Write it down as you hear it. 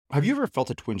Have you ever felt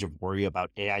a twinge of worry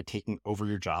about AI taking over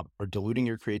your job or diluting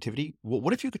your creativity? Well,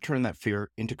 what if you could turn that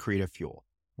fear into creative fuel?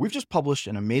 We've just published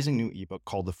an amazing new ebook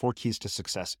called The Four Keys to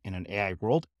Success in an AI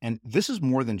World, and this is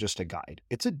more than just a guide.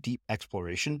 It's a deep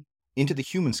exploration into the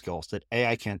human skills that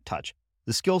AI can't touch,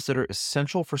 the skills that are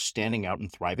essential for standing out and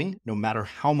thriving, no matter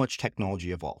how much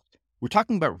technology evolves. We're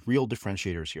talking about real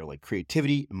differentiators here, like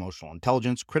creativity, emotional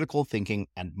intelligence, critical thinking,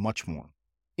 and much more.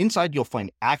 Inside, you'll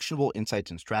find actionable insights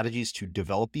and strategies to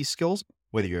develop these skills,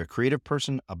 whether you're a creative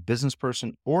person, a business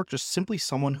person, or just simply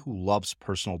someone who loves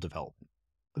personal development.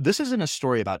 This isn't a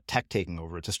story about tech taking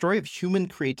over. It's a story of human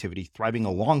creativity thriving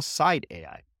alongside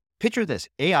AI. Picture this,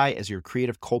 AI as your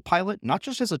creative co-pilot, not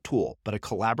just as a tool, but a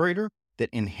collaborator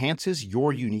that enhances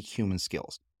your unique human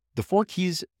skills. The Four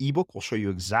Keys ebook will show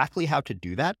you exactly how to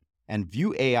do that and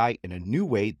view AI in a new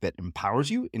way that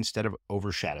empowers you instead of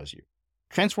overshadows you.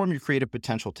 Transform your creative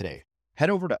potential today. Head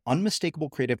over to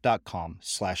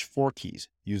unmistakablecreative.com/4keys.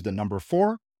 Use the number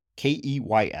 4,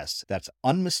 KEYS. That's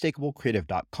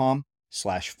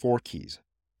unmistakablecreative.com/4keys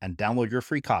and download your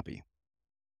free copy.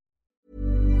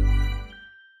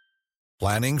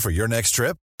 Planning for your next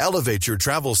trip? Elevate your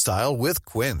travel style with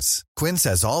Quince. Quince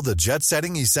has all the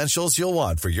jet-setting essentials you'll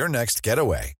want for your next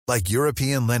getaway, like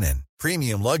European linen,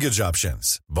 premium luggage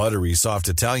options, buttery soft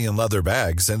Italian leather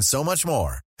bags, and so much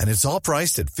more. And it's all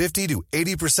priced at 50 to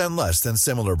 80% less than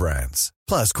similar brands.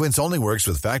 Plus, Quince only works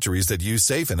with factories that use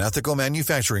safe and ethical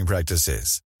manufacturing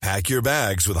practices. Pack your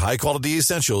bags with high-quality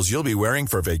essentials you'll be wearing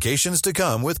for vacations to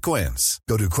come with Quince.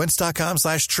 Go to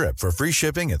quince.com/trip for free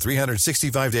shipping and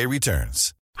 365-day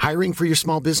returns. Hiring for your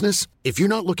small business? If you're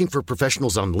not looking for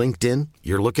professionals on LinkedIn,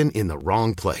 you're looking in the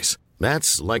wrong place.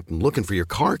 That's like looking for your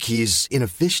car keys in a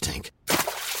fish tank.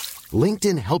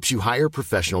 LinkedIn helps you hire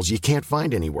professionals you can't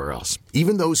find anywhere else,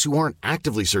 even those who aren't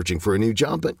actively searching for a new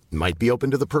job but might be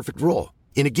open to the perfect role.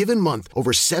 In a given month,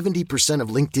 over 70% of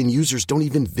LinkedIn users don't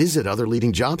even visit other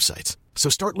leading job sites. So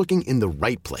start looking in the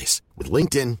right place. With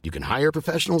LinkedIn, you can hire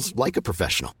professionals like a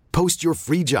professional. Post your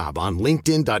free job on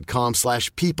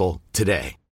linkedin.com/people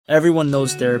today. Everyone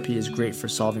knows therapy is great for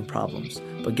solving problems,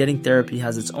 but getting therapy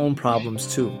has its own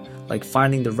problems too, like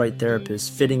finding the right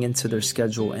therapist, fitting into their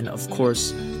schedule, and of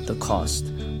course, the cost.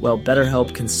 Well,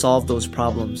 BetterHelp can solve those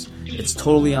problems. It's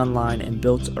totally online and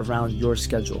built around your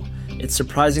schedule. It's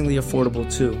surprisingly affordable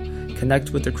too. Connect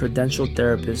with a credentialed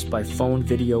therapist by phone,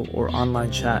 video, or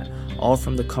online chat, all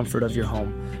from the comfort of your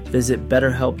home. Visit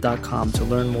BetterHelp.com to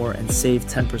learn more and save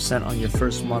 10% on your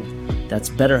first month. That's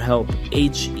BetterHelp,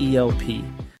 H-E-L-P.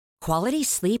 Quality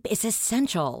sleep is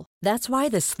essential. That's why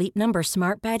the Sleep Number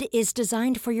Smart Bed is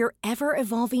designed for your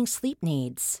ever-evolving sleep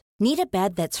needs. Need a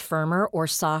bed that's firmer or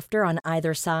softer on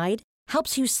either side?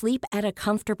 Helps you sleep at a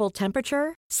comfortable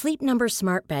temperature? Sleep Number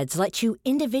Smart Beds let you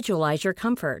individualize your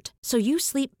comfort, so you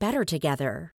sleep better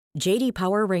together. J.D.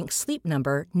 Power ranks Sleep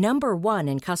Number number 1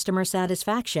 in customer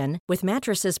satisfaction with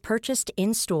mattresses purchased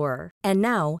in-store. And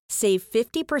now, save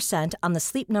 50% on the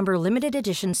Sleep Number Limited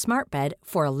Edition Smart Bed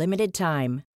for a limited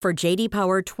time. For J.D.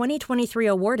 Power 2023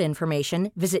 award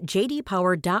information, visit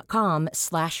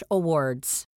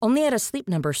jdpower.com/awards. Only at a Sleep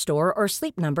Number store or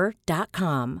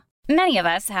sleepnumber.com. Many of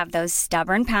us have those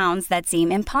stubborn pounds that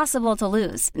seem impossible to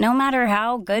lose, no matter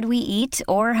how good we eat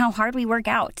or how hard we work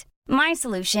out. My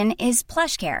solution is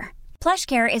PlushCare.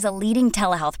 PlushCare is a leading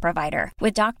telehealth provider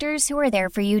with doctors who are there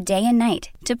for you day and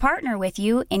night to partner with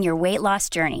you in your weight loss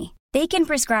journey. They can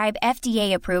prescribe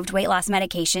FDA-approved weight loss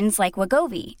medications like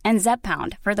Wegovy and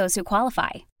Zepbound for those who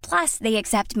qualify. Plus, they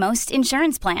accept most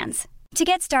insurance plans. To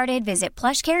get started, visit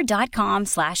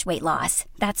plushcare.com/weightloss.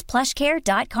 That's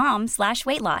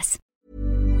plushcare.com/weightloss.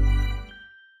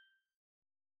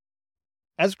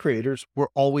 As creators, we're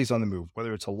always on the move.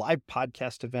 Whether it's a live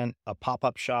podcast event, a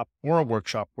pop-up shop, or a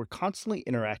workshop, we're constantly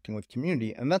interacting with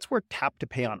community, and that's where Tap to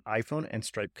Pay on iPhone and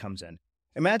Stripe comes in.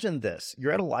 Imagine this.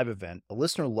 You're at a live event, a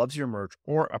listener loves your merch,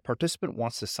 or a participant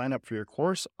wants to sign up for your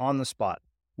course on the spot.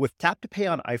 With Tap to Pay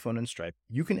on iPhone and Stripe,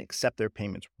 you can accept their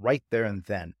payments right there and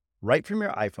then, right from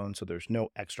your iPhone, so there's no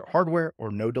extra hardware or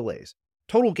no delays.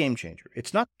 Total game changer.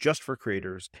 It's not just for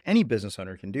creators. Any business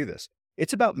owner can do this.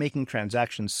 It's about making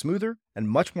transactions smoother and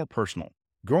much more personal,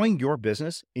 growing your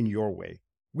business in your way.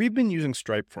 We've been using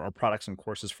Stripe for our products and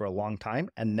courses for a long time,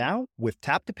 and now with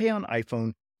Tap to Pay on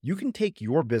iPhone, you can take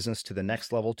your business to the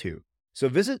next level too. So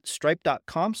visit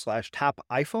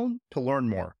stripe.com/tapiphone to learn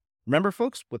more. Remember,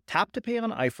 folks, with Tap to Pay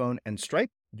on iPhone and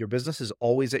Stripe, your business is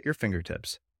always at your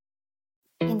fingertips.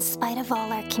 In spite of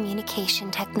all our communication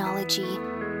technology,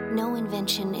 no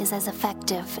invention is as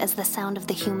effective as the sound of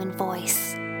the human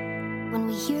voice. When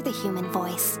we hear the human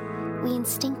voice, we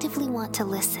instinctively want to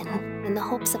listen in the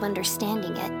hopes of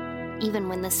understanding it. even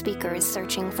when the speaker is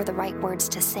searching for the right words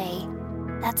to say.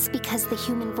 That's because the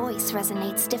human voice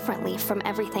resonates differently from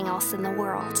everything else in the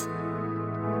world.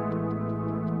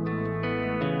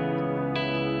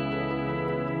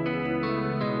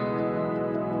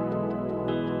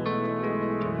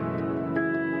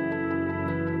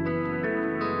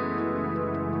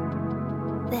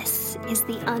 This is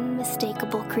the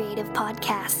Unmistakable Creative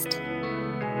Podcast.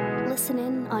 Listen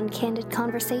in on candid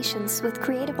conversations with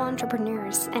creative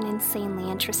entrepreneurs and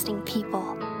insanely interesting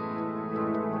people.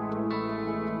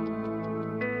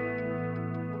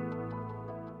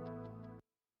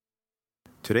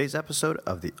 Today's episode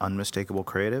of The Unmistakable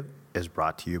Creative is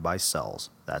brought to you by Selz.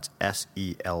 That's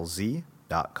SELZ.com.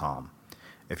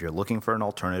 If you're looking for an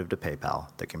alternative to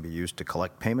PayPal that can be used to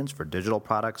collect payments for digital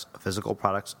products, physical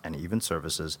products, and even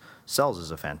services, Selz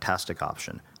is a fantastic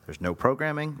option. There's no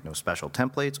programming, no special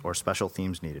templates, or special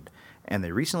themes needed. And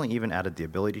they recently even added the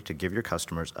ability to give your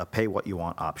customers a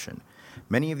pay-what-you-want option.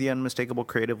 Many of the Unmistakable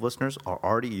Creative listeners are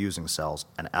already using Selz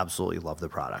and absolutely love the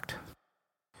product.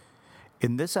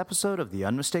 In this episode of The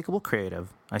Unmistakable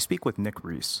Creative, I speak with Nicke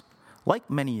Reese. Like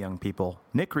many young people,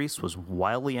 Nicke Reese was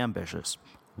wildly ambitious.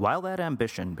 While that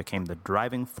ambition became the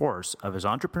driving force of his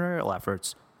entrepreneurial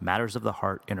efforts, matters of the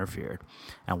heart interfered.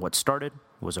 And what started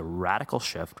was a radical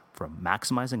shift from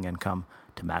maximizing income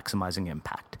to maximizing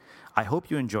impact. I hope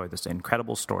you enjoy this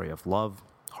incredible story of love,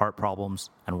 heart problems,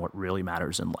 and what really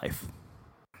matters in life.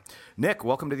 Nicke,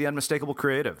 welcome to The Unmistakable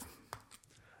Creative.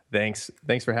 Thanks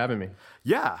for having me.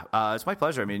 Yeah, it's my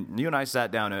pleasure. I mean, you and I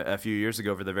sat down a few years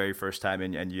ago for the very first time,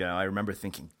 and you know, I remember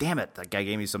thinking, damn it, that guy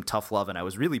gave me some tough love, and I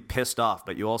was really pissed off,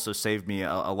 but you also saved me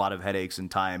a lot of headaches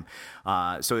and time.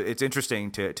 So it's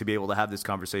interesting to be able to have this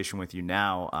conversation with you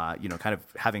now, you know, kind of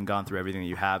having gone through everything that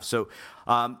you have. So,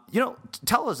 you know,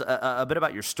 tell us a bit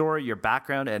about your story, your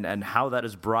background, and how that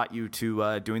has brought you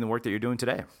to doing the work that you're doing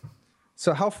today.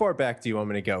 So how far back do you want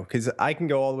me to go? Because I can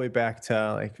go all the way back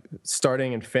to like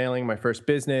starting and failing my first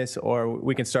business, or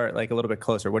we can start like a little bit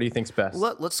closer. What do you think's best?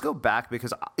 Let's go back,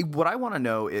 because what I want to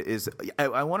know is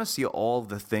I want to see all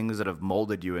the things that have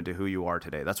molded you into who you are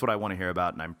today. That's what I want to hear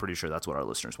about, and I'm pretty sure that's what our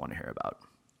listeners want to hear about.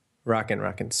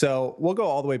 Rockin'. So we'll go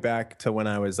all the way back to when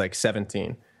I was like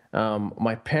 17.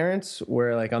 My parents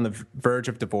were like on the verge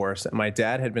of divorce, and my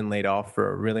dad had been laid off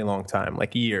for a really long time,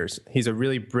 like years. He's a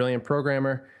really brilliant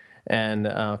programmer. And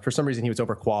for some reason, he was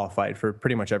overqualified for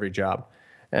pretty much every job.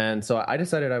 And so I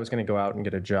decided I was going to go out and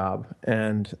get a job.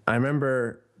 And I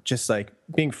remember just like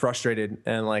being frustrated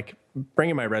and like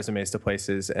bringing my resumes to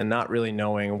places and not really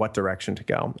knowing what direction to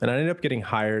go. And I ended up getting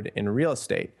hired in real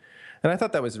estate. And I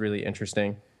thought that was really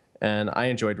interesting. And I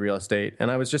enjoyed real estate.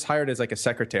 And I was just hired as like a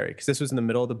secretary, because this was in the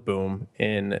middle of the boom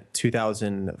in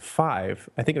 2005.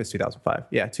 I think it was 2005.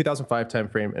 Yeah, 2005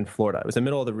 timeframe in Florida. It was the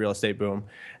middle of the real estate boom.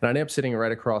 And I ended up sitting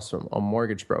right across from a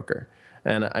mortgage broker.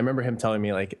 And I remember him telling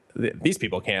me, like, these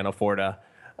people can't afford to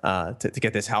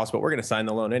get this house, but we're going to sign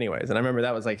the loan anyways. And I remember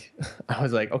that was like, I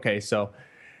was like, okay, so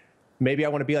maybe I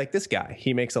want to be like this guy.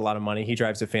 He makes a lot of money. He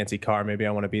drives a fancy car. Maybe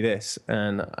I want to be this.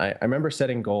 And I remember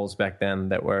setting goals back then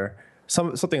that were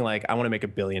something like, I want to make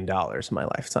 $1 billion in my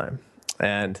lifetime.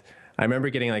 And I remember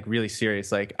getting like really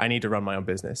serious, like, I need to run my own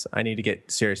business. I need to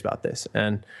get serious about this.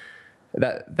 And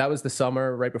that was the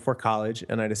summer right before college.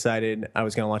 And I decided I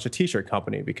was going to launch a t-shirt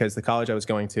company, because the college I was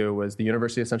going to was the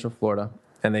University of Central Florida,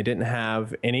 and they didn't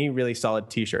have any really solid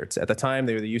t-shirts. At the time,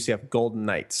 they were the UCF Golden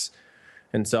Knights.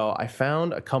 And so I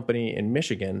found a company in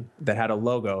Michigan that had a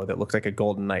logo that looked like a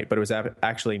golden knight, but it was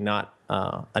actually not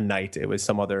a knight. It was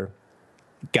some other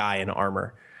guy in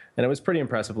armor. And it was pretty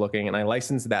impressive looking. And I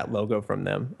licensed that logo from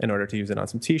them in order to use it on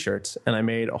some t-shirts. And I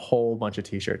made a whole bunch of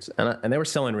t-shirts. And they were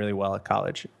selling really well at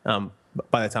college.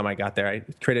 By the time I got there, I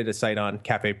created a site on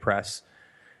Cafe Press.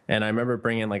 And I remember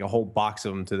bringing like a whole box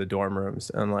of them to the dorm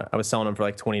rooms. And I was selling them for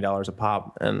like $20 a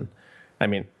pop. And I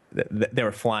mean, they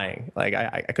were flying. Like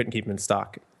I couldn't keep them in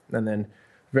stock. And then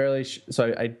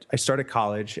so I started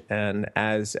college, and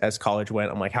as college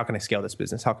went, I'm like, how can I scale this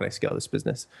business? How can I scale this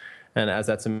business? And as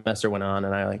that semester went on,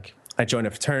 and I joined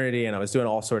a fraternity, and I was doing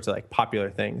all sorts of like popular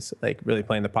things, like really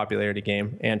playing the popularity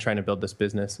game and trying to build this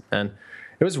business. And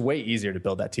it was way easier to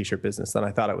build that t-shirt business than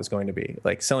I thought it was going to be.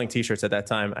 Like selling t-shirts at that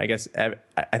time, I guess,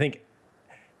 I think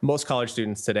most college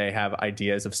students today have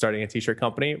ideas of starting a t-shirt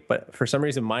company, but for some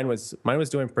reason mine was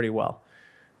doing pretty well.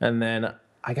 And then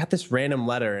I got this random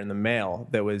letter in the mail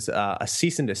that was a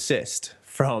cease and desist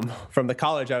from the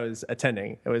college I was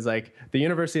attending. It was like the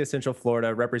University of Central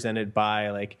Florida, represented by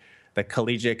like the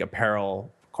Collegiate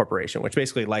Apparel Corporation, which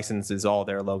basically licenses all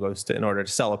their logos in order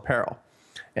to sell apparel.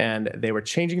 And they were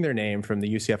changing their name from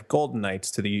the UCF Golden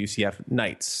Knights to the UCF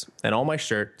Knights. And all my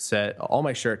shirts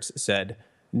said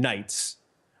Knights,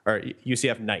 or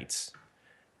UCF Knights.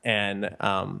 And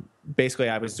basically,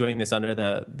 I was doing this under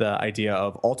the idea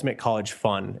of Ultimate College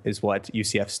Fun is what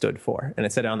UCF stood for. And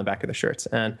it said it on the back of the shirts.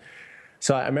 And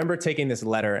so I remember taking this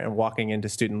letter and walking into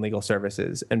Student Legal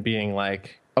Services and being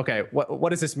like, okay, what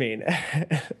does this mean?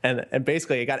 and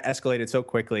basically, it got escalated so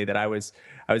quickly that I was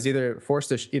either forced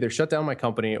to either shut down my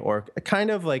company or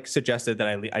kind of like suggested that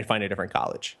I find a different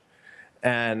college.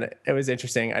 And it was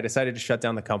interesting. I decided to shut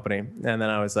down the company. And then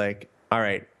I was like, all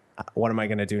right, what am I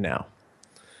going to do now?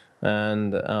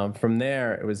 And from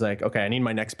there, it was like, okay, I need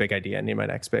my next big idea.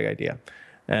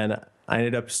 And I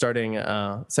ended up setting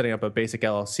up a basic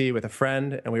LLC with a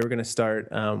friend, and we were going to start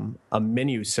a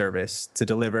menu service to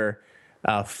deliver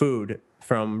food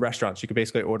from restaurants. You could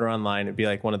basically order online. It'd be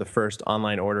like one of the first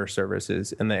online order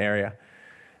services in the area.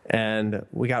 And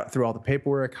we got through all the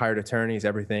paperwork, hired attorneys,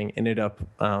 everything, ended up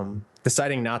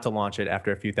deciding not to launch it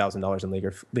after a few $1,000s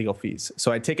in legal fees.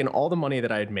 So I'd taken all the money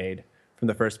that I had made from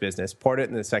the first business, poured it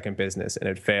in the second business, and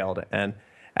it failed. And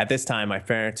at this time, my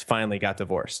parents finally got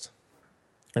divorced.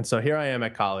 And so here I am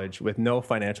at college with no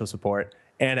financial support,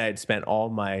 and I had spent all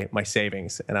my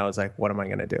savings. And I was like, what am I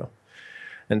going to do?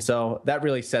 And so that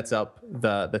really sets up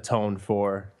the tone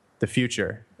for the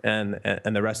future and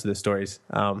the rest of the stories.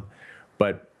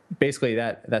 But basically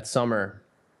that summer,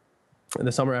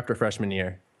 the summer after freshman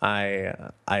year,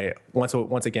 I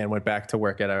once again went back to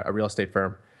work at a real estate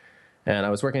firm. And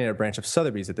I was working at a branch of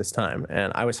Sotheby's at this time.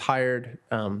 And I was hired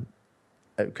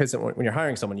because when you're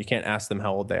hiring someone, you can't ask them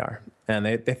how old they are. And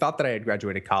they thought that I had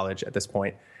graduated college at this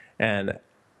point, and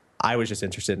I was just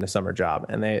interested in a summer job.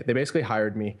 And they basically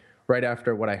hired me right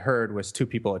after what I heard was 2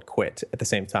 people had quit at the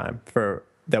same time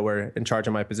that were in charge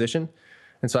of my position.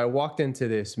 And so I walked into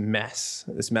this mess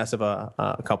of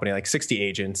a company, like 60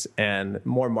 agents and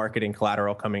more marketing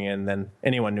collateral coming in than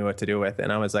anyone knew what to do with.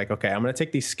 And I was like, okay, I'm going to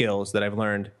take these skills that I've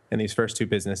learned in these first 2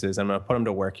 businesses. I'm going to put them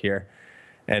to work here.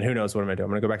 And who knows what I'm going to do? I'm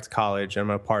going to go back to college, and I'm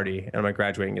going to party, and I'm going to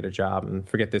graduate and get a job and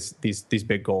forget these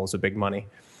big goals of big money.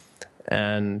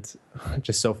 And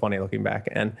just so funny looking back.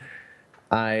 And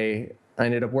I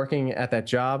ended up working at that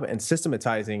job and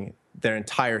systematizing their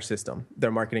entire system,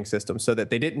 their marketing system, so that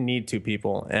they didn't need 2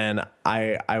 people. And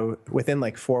I within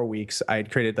like 4 weeks, I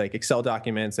had created like Excel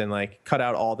documents and like cut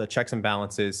out all the checks and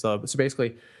balances. So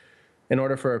basically, in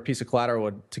order for a piece of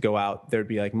collateral to go out, there'd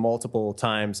be like multiple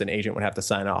times an agent would have to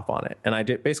sign off on it. And I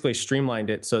basically streamlined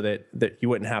it so that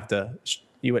you'd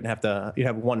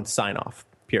have one sign off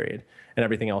period, and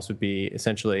everything else would be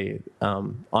essentially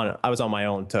I was on my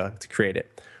own to create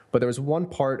it. But there was one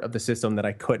part of the system that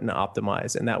I couldn't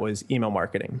optimize, and that was email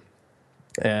marketing.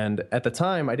 And at the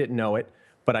time, I didn't know it,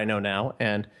 but I know now.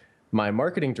 And my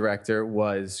marketing director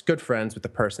was good friends with the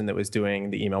person that was doing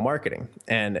the email marketing.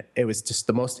 And it was just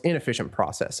the most inefficient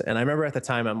process. And I remember at the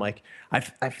time, I'm like,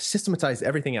 I've systematized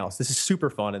everything else. This is super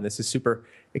fun, and this is super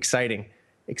exciting,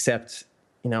 except,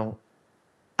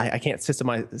 I can't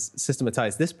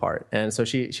systematize this part. And so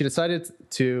she decided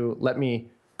to let me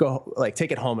go, like,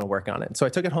 take it home and work on it. So I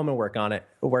took it home and worked on it,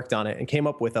 and came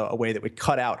up with a way that would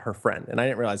cut out her friend. And I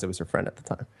didn't realize it was her friend at the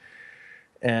time.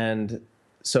 And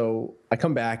so I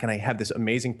come back and I have this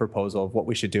amazing proposal of what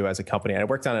we should do as a company. I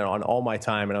worked on it on all my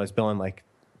time, and I was billing like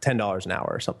 $10 an hour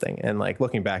or something. And like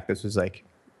looking back, this was like,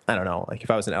 I don't know, like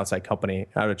if I was an outside company,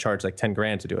 I would have charged like 10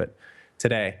 grand to do it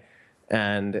today.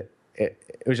 And it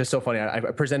was just so funny. I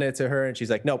presented it to her, and she's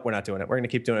like, nope, we're not doing it. We're going to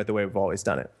keep doing it the way we've always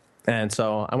done it. And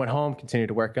so I went home, continued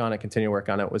to work on it.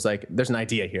 It was like, there's an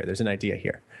idea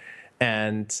here.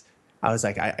 And I was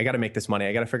like, I got to make this money.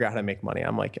 I got to figure out how to make money.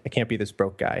 I'm like, I can't be this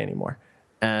broke guy anymore.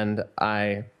 And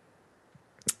I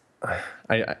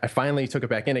finally took it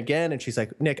back in again. And she's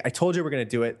like, Nick, I told you we're going to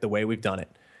do it the way we've done it,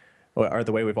 or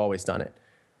the way we've always done it.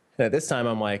 And at this time,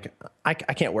 I'm like, I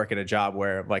can't work at a job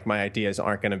where like my ideas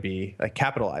aren't going to be like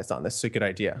capitalized on. This is a good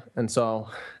idea. And so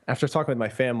after talking with my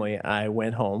family, I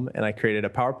went home and I created a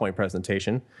PowerPoint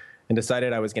presentation and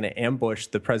decided I was going to ambush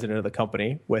the president of the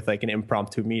company with like an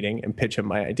impromptu meeting and pitch him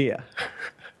my idea.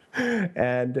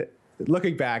 And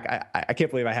looking back, I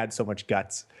can't believe I had so much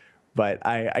guts, but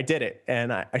I did it.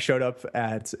 And I showed up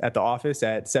at the office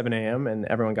at 7 a.m. and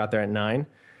everyone got there at 9.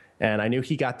 And I knew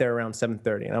he got there around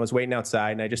 7:30. And I was waiting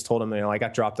outside, and I just told him, I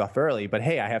got dropped off early, but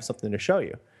hey, I have something to show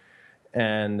you.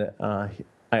 And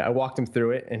I walked him through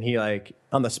it, and he like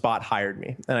on the spot hired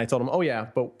me. And I told him, oh yeah,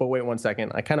 but wait 1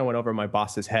 second. I kind of went over my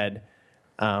boss's head.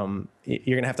 You're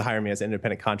going to have to hire me as an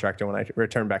independent contractor when I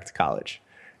return back to college.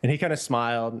 And he kind of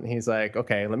smiled, and he's like,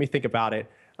 okay, let me think about it.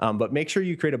 But make sure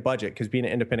you create a budget, because being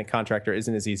an independent contractor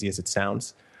isn't as easy as it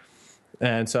sounds.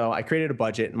 And so I created a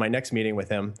budget. In my next meeting with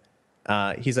him,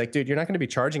 he's like, dude, you're not going to be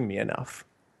charging me enough.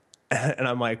 And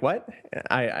I'm like, what?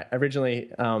 I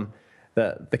originally,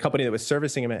 the company that was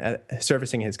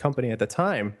servicing his company at the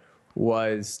time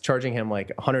was charging him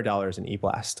like $100 in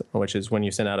e-blast, which is when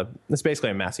you send out it's basically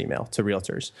a mass email to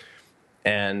realtors.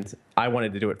 And I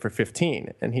wanted to do it for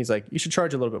 15. And he's like, you should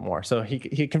charge a little bit more. So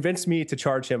he convinced me to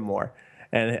charge him more.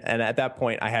 And at that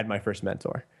point I had my first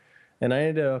mentor. And I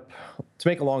ended up, to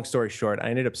make a long story short, I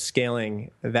ended up scaling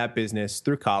that business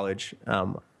through college.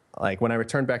 Like when I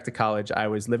returned back to college, I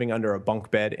was living under a bunk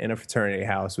bed in a fraternity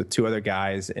house with 2 other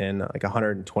guys in like a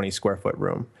 120 square foot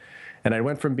room. And I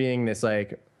went from being this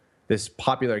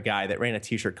popular guy that ran a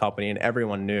t-shirt company and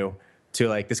everyone knew, to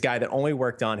like this guy that only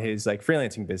worked on his like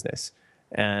freelancing business.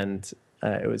 And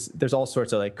there's all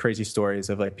sorts of like crazy stories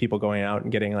of like people going out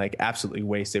and getting like absolutely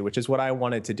wasted, which is what I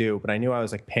wanted to do, but I knew I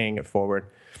was like paying it forward.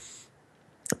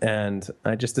 And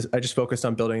I just focused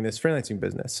on building this freelancing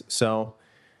business. So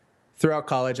throughout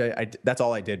college, that's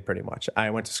all I did pretty much. I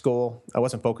went to school. I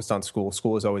wasn't focused on school.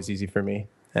 School was always easy for me.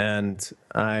 And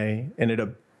I ended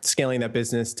up scaling that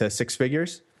business to 6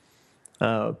 figures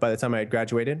by the time I had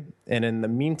graduated. And in the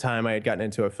meantime, I had gotten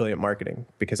into affiliate marketing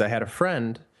because I had a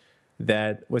friend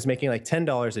that was making like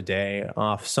 $10 a day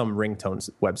off some ringtones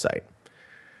website.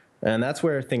 And that's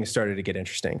where things started to get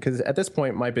interesting. Because at this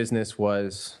point, my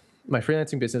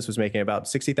freelancing business was making about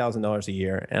 $60,000 a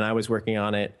year. And I was working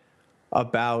on it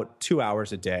about 2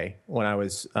 hours a day when I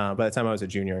was, by the time I was a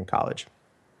junior in college.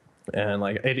 And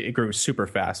like it grew super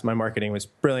fast. My marketing was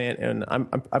brilliant. And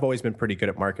I've always been pretty good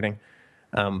at marketing.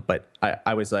 But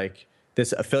I was like,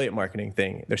 this affiliate marketing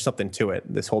thing, there's something to it.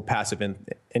 This whole passive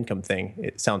income thing,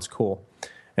 it sounds cool.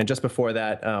 And just before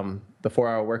that, the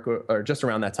 4-hour work, or just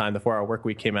around that time, the 4-hour work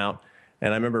week came out,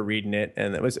 and I remember reading it,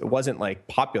 and it wasn't like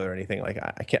popular or anything. Like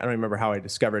I don't remember how I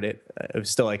discovered it. It was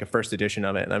still like a first edition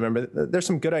of it, and I remember there's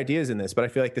some good ideas in this, but I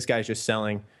feel like this guy's just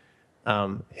selling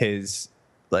his,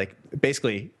 like,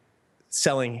 basically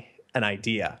selling an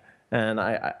idea. And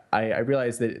I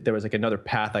realized that there was like another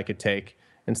path I could take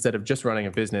instead of just running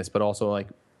a business, but also like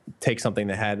take something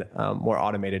that had more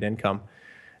automated income.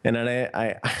 And then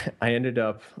I ended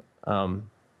up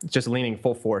just leaning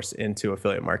full force into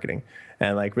affiliate marketing,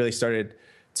 and like really started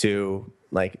to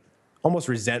like almost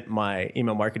resent my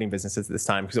email marketing business at this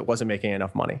time because it wasn't making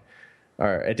enough money,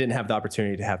 or it didn't have the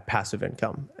opportunity to have passive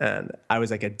income. And I was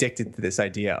like addicted to this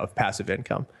idea of passive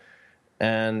income.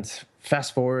 And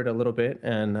fast forward a little bit,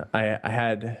 and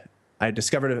I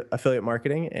discovered affiliate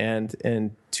marketing, and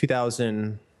in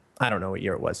 2000, I don't know what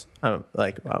year it was. I'm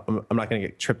not going to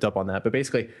get tripped up on that, but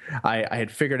basically, I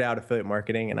had figured out affiliate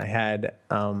marketing, and I had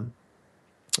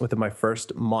within my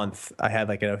first month, I had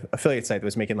like an affiliate site that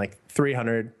was making like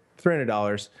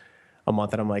 $300 a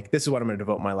month, and I'm like, this is what I'm going to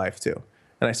devote my life to.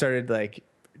 And I started like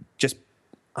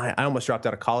I almost dropped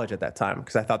out of college at that time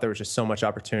because I thought there was just so much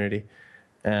opportunity,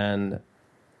 and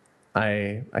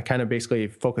I kind of basically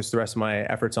focused the rest of my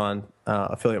efforts on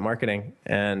affiliate marketing.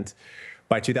 And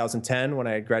by 2010, when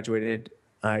I graduated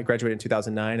in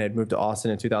 2009. I had moved to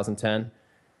Austin in 2010.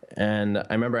 And I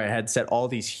remember I had set all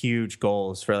these huge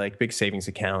goals for like big savings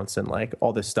accounts and like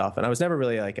all this stuff. And I was never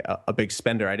really like a big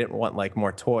spender. I didn't want like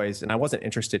more toys, and I wasn't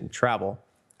interested in travel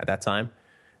at that time.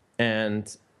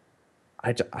 And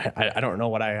I don't know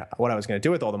what I was going to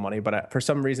do with all the money, but for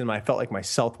some reason I felt like my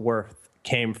self-worth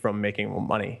came from making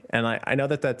money. And I know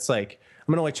that's like,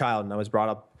 I'm an only child, and I was brought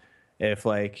up if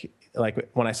like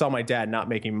when I saw my dad not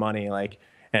making money, like,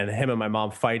 and him and my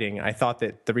mom fighting, I thought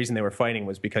that the reason they were fighting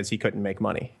was because he couldn't make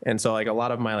money. And so like a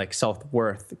lot of my like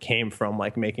self-worth came from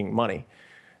like making money.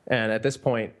 And at this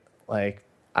point, like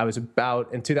I was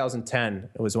about in 2010,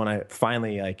 it was when I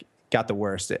finally like got the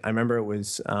worst. I remember it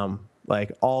was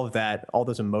like all of that, all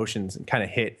those emotions kind of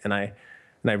hit. And I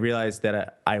realized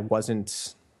that I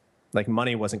wasn't like,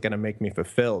 money wasn't going to make me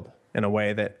fulfilled in a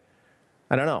way that,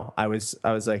 I don't know. I was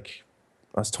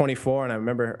 24, and I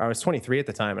remember I was 23 at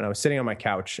the time, and I was sitting on my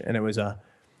couch, and it was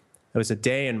a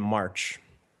day in March,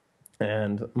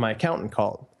 and my accountant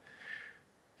called.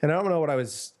 And I don't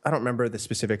remember the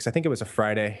specifics. I think it was a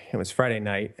Friday. It was Friday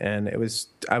night, and I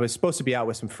was supposed to be out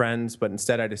with some friends, but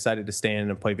instead I decided to stay in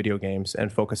and play video games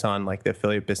and focus on like the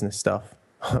affiliate business stuff.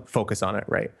 Focus on it,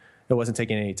 right? It wasn't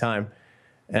taking any time.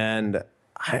 And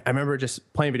I remember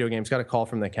just playing video games, got a call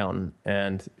from the accountant,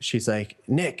 and she's like,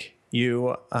 Nick,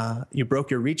 you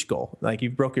broke your reach goal. Like, you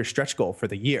broke your stretch goal for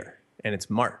the year, and it's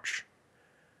March.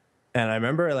 And I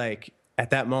remember like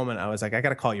at that moment, I was like, I got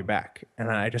to call you back. And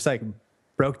I just like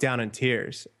broke down in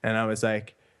tears. And I was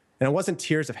like, and it wasn't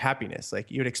tears of happiness.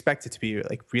 Like you would expect it to be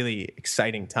like really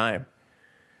exciting time.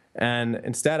 And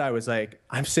instead I was like,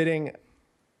 I'm sitting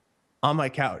on my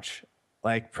couch,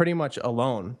 like pretty much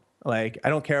alone. Like I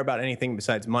don't care about anything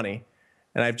besides money.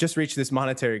 and I've just reached this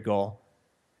monetary goal,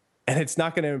 and it's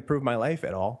not going to improve my life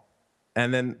at all.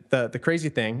 And then the crazy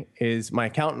thing is my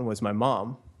accountant was my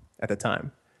mom at the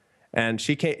time. And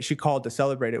she called to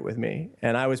celebrate it with me.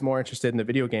 And I was more interested in the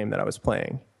video game that I was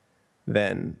playing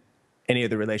than any of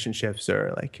the relationships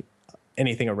or like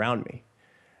anything around me.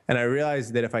 And I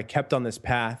realized that if I kept on this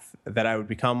path, that I would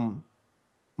become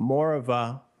more of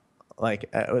I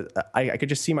could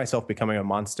just see myself becoming a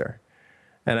monster.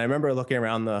 And I remember looking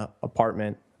around the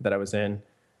apartment that I was in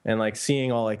and like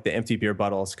seeing all like the empty beer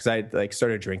bottles, because I like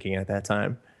started drinking at that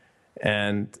time,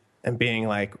 and being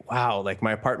like, wow, like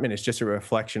my apartment is just a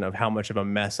reflection of how much of a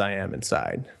mess I am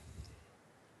inside.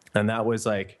 And that was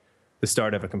like the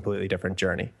start of a completely different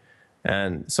journey.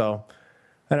 And so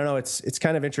I don't know, it's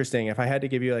kind of interesting. If I had to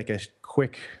give you like a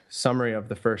quick summary of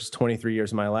the first 23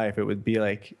 years of my life, it would be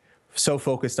like so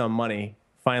focused on money,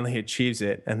 finally achieves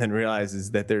it, and then realizes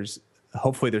that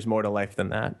hopefully there's more to life than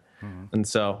that. Mm-hmm. And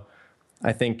so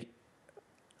I think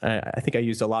I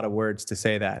used a lot of words to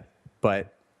say that,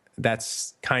 but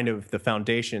that's kind of the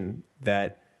foundation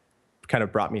that kind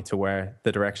of brought me to where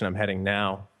the direction I'm heading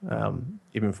now,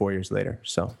 even 4 years later.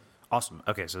 So awesome.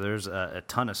 Okay, so there's a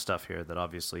ton of stuff here that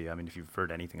obviously, I mean, if you've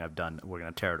heard anything I've done, we're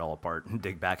going to tear it all apart and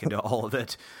dig back into all of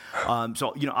it.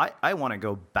 So, I want to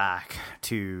go back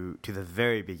to the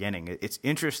very beginning. It's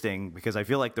interesting because I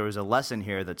feel like there was a lesson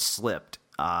here that slipped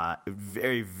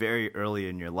very, very early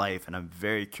in your life, and I'm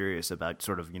very curious about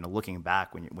sort of looking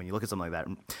back when you look at something like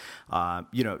that.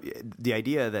 The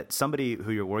idea that somebody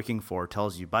who you're working for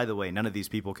tells you, by the way, none of these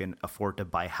people can afford to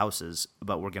buy houses,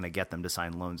 but we're going to get them to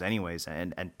sign loans anyways,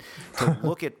 and to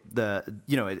look at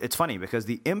it's funny because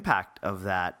the impact of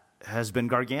that has been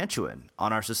gargantuan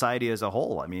on our society as a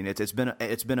whole. I mean, it's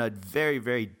been a very,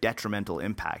 very detrimental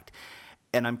impact,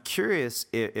 and I'm curious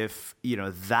if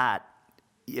that.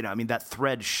 That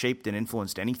thread shaped and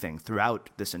influenced anything throughout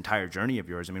this entire journey of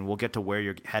yours. I mean, we'll get to where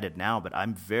you're headed now, but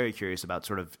I'm very curious about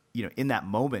sort of, in that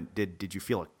moment, did you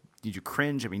feel, did you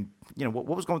cringe? I mean, what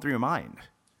was going through your mind?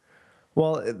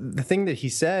 Well, the thing that he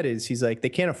said is he's like, they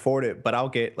can't afford it, but I'll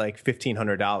get like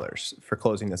 $1,500 for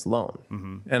closing this loan.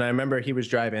 Mm-hmm. And I remember he was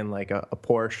driving like a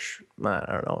Porsche. I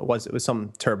don't know. It was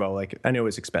some turbo. Like I knew it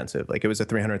was expensive. Like it was a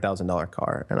 $300,000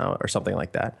 car or something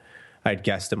like that. I had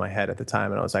guessed in my head at the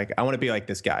time, and I was like, I want to be like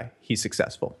this guy. He's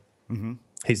successful. Mm-hmm.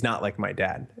 He's not like my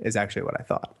dad, is actually what I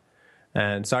thought.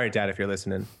 And sorry, Dad, if you're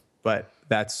listening, but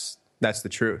that's the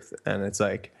truth. And it's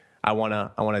like, I want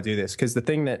to do this. Because the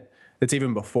thing that's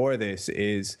even before this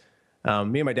is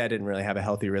me and my dad didn't really have a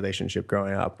healthy relationship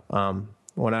growing up.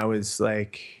 When I was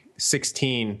like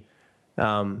 16,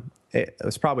 it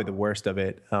was probably the worst of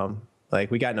it. Like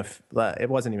we got it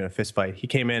wasn't even a fist fight. He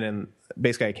came in and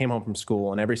basically I came home from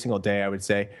school, and every single day I would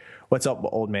say, "What's up,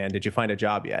 old man? Did you find a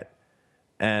job yet?"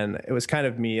 And it was kind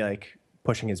of me like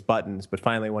pushing his buttons. But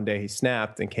finally one day he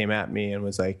snapped and came at me and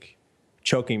was like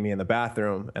choking me in the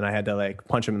bathroom, and I had to like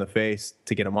punch him in the face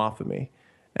to get him off of me.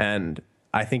 And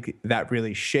I think that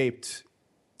really shaped,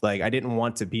 like I didn't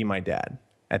want to be my dad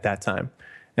at that time.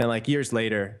 And like years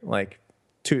later, like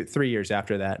 2-3 years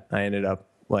after that, I ended up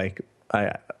like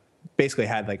I basically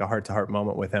had like a heart-to-heart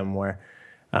moment with him where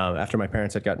after my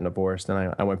parents had gotten divorced,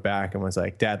 and I went back and was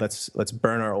like, Dad, let's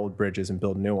burn our old bridges and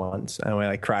build new ones. And I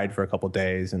like cried for a couple of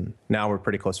days, and now we're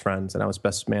pretty close friends, and I was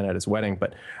best man at his wedding.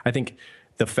 But I think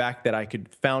the fact that I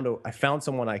found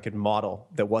someone I could model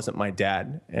that wasn't my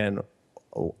dad, and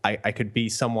I could be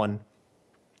someone,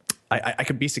 I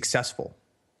could be successful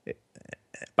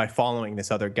by following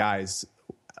this other guy's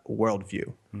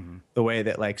worldview, mm-hmm. The way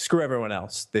that like, screw everyone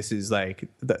else. This is like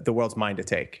the world's mine to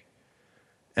take.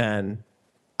 And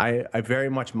I very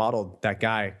much modeled that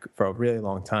guy for a really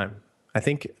long time. I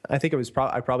think it was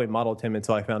I probably modeled him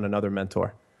until I found another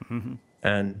mentor. Mm-hmm.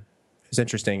 And it's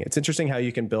interesting. It's interesting how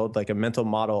you can build like a mental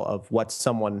model of what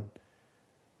someone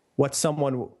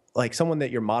that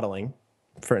you're modeling,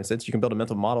 for instance, you can build a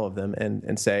mental model of them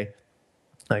and say,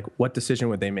 like, what decision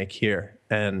would they make here?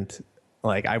 And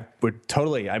like, I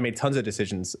made tons of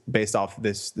decisions based off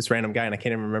this random guy, and I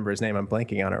can't even remember his name. I'm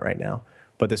blanking on it right now.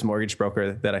 But this mortgage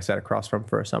broker that I sat across from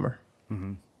for a summer.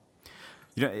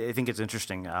 Mm-hmm. I think it's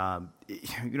interesting. I'm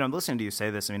listening to you say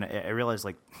this. I mean, I realize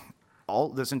like all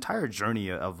this entire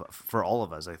journey for all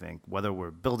of us, I think, whether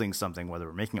we're building something, whether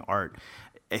we're making art,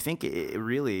 I think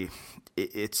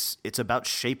it's about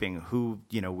shaping who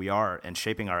we are and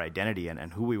shaping our identity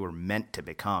and who we were meant to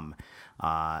become.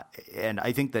 And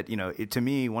I think that to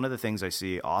me, one of the things I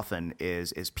see often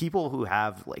is people who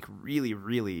have like really,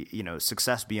 really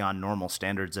success beyond normal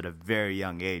standards at a very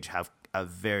young age have a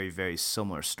very, very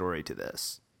similar story to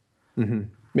this. Mm-hmm.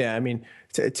 Yeah, I mean,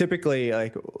 typically,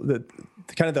 like the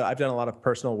I've done a lot of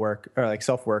personal work or like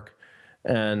self work,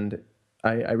 and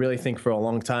I really think for a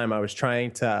long time I was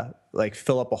trying to like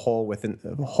fill up a hole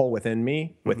within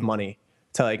me with money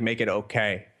to like make it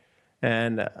okay.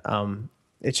 And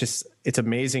it's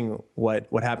amazing what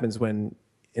happens when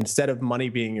instead of money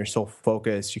being your sole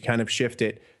focus, you kind of shift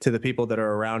it to the people that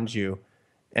are around you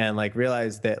and like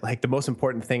realize that like the most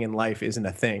important thing in life isn't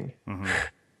a thing.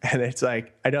 And it's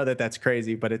like, I know that that's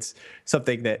crazy, but it's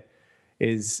something that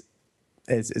is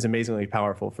amazingly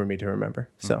powerful for me to remember.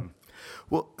 So.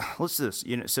 Well, let's do this.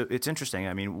 So it's interesting.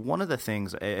 I mean, one of the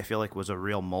things I feel like was a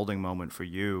real molding moment for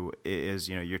you is,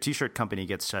 your t-shirt company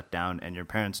gets shut down and your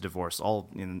parents divorce all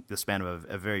in the span of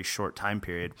a very short time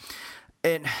period.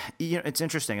 And, it's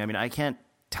interesting. I mean, I can't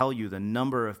tell you the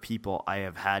number of people I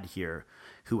have had here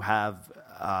who have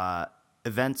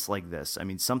events like this. I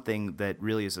mean, something that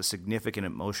really is a significant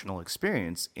emotional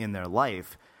experience in their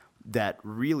life that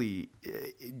really,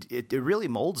 it really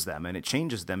molds them and it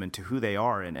changes them into who they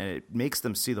are, and it makes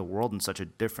them see the world in such a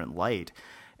different light.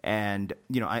 And,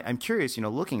 I'm curious,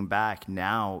 looking back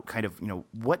now, kind of,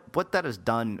 what that has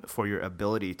done for your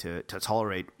ability to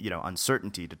tolerate,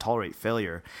 uncertainty, to tolerate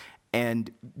failure.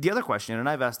 And the other question, and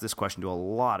I've asked this question to a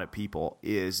lot of people,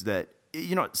 is that,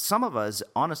 some of us,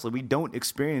 honestly, we don't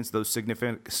experience those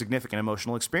significant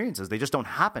emotional experiences. They just don't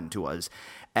happen to us.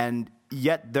 And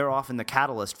yet they're often the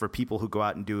catalyst for people who go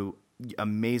out and do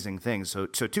amazing things. So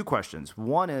two questions.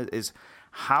 One is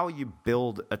how you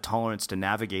build a tolerance to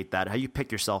navigate that, how you pick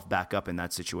yourself back up in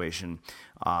that situation,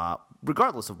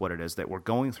 regardless of what it is that we're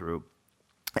going through.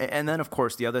 And then, of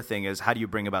course, the other thing is, how do you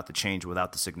bring about the change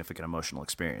without the significant emotional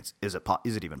experience? Is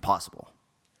it even possible?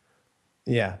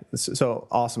 Yeah. So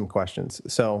awesome questions.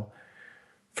 So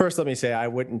first, let me say I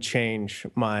wouldn't change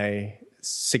my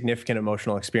significant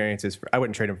emotional experiences. I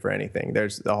wouldn't trade them for anything.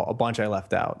 There's a bunch I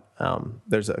left out.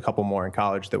 There's a couple more in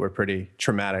college that were pretty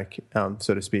traumatic,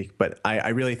 so to speak. But I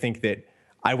really think that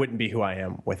I wouldn't be who I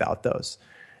am without those.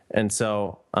 And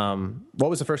so what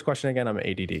was the first question again? I'm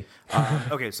ADD.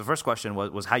 Okay, so first question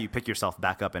was how you pick yourself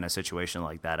back up in a situation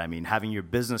like that. I mean, having your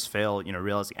business fail,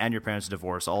 realizing, and your parents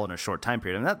divorce all in a short time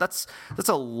period. And that's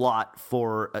a lot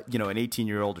for, an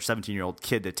 18-year-old or 17-year-old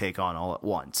kid to take on all at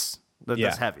once.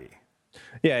 That's heavy.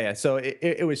 Yeah. So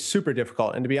it was super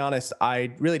difficult. And to be honest,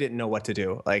 I really didn't know what to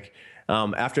do. Like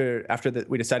after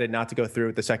we decided not to go through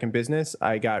with the second business,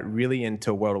 I got really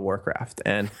into World of Warcraft.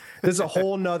 And this is a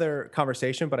whole nother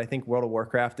conversation, but I think World of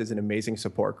Warcraft is an amazing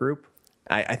support group.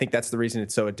 I think that's the reason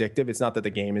it's so addictive. It's not that the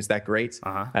game is that great.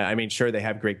 I mean, sure, they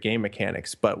have great game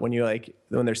mechanics, but when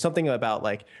there's something about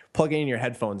like plugging in your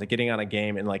headphones and getting on a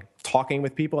game and like talking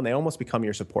with people, and they almost become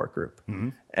your support group.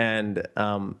 And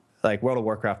like World of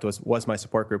Warcraft was my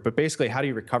support group. But basically, how do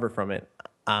you recover from it?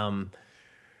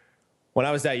 When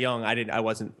I was that young, I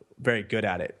wasn't very good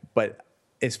at it. But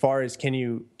as far as can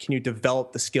you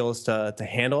develop the skills to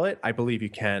handle it, I believe you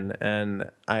can. And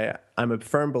I'm a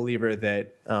firm believer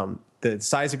that the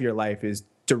size of your life is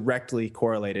directly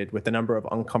correlated with the number of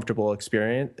uncomfortable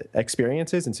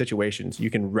experiences and situations you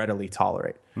can readily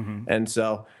tolerate. And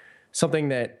so something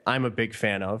that I'm a big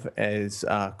fan of is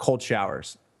cold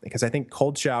showers. Because I think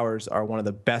cold showers are one of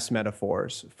the best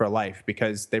metaphors for life,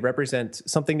 because they represent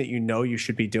something that you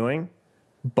should be doing,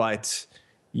 but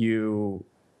you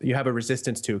have a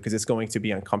resistance to because it's going to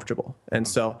be uncomfortable. And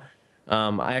so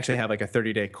I actually have like a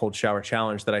 30-day cold shower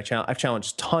challenge that I've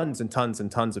challenged tons and tons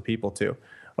and tons of people to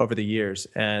over the years.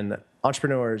 And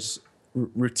entrepreneurs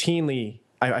routinely,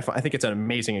 I think it's an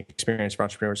amazing experience for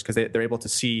entrepreneurs because they're able to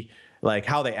see like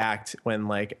how they act when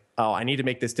like, oh, I need to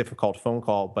make this difficult phone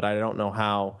call, but I don't know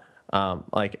how.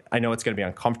 Like I know it's going to be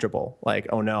uncomfortable. Like,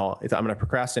 oh no, I'm going to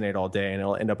procrastinate all day and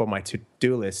it'll end up on my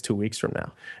to-do list 2 weeks from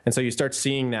now. And so you start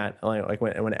seeing that like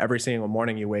when every single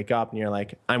morning you wake up and you're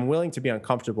like, I'm willing to be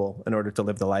uncomfortable in order to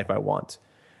live the life I want.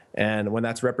 And when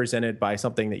that's represented by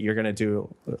something that you're going to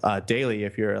do daily,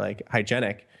 if you're like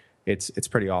hygienic, it's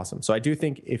pretty awesome. So I do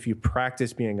think if you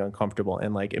practice being uncomfortable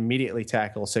and like immediately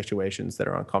tackle situations that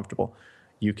are uncomfortable,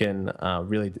 you can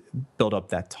really build up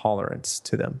that tolerance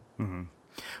to them.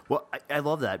 Well, I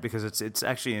love that because it's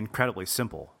actually incredibly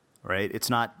simple, right? It's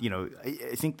not,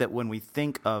 I think that when we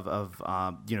think of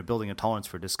building a tolerance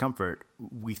for discomfort,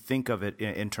 we think of it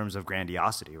in terms of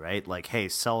grandiosity, right? Like, hey,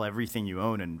 sell everything you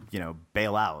own and,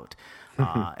 bail out.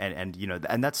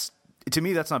 And that's, to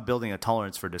me, that's not building a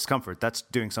tolerance for discomfort. That's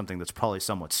doing something that's probably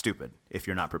somewhat stupid if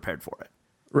you're not prepared for it.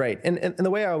 Right. And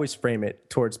the way I always frame it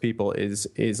towards people is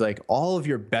like all of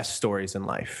your best stories in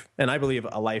life. And I believe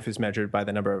a life is measured by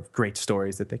the number of great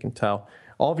stories that they can tell.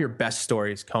 All of your best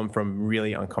stories come from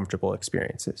really uncomfortable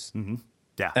experiences.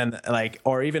 Yeah. And like,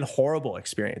 or even horrible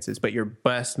experiences, but your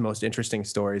best, most interesting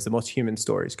stories, the most human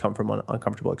stories come from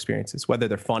uncomfortable experiences, whether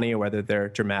they're funny or whether they're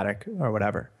dramatic or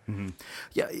whatever. Mm-hmm.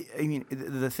 Yeah. I mean,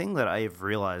 the thing that I've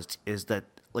realized is that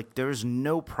like there's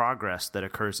no progress that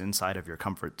occurs inside of your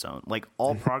comfort zone. Like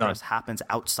all progress happens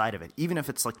outside of it, even if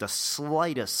it's like the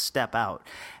slightest step out.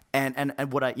 And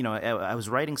what I was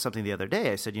writing something the other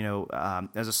day. I said,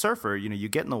 as a surfer, you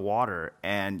get in the water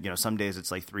and, some days it's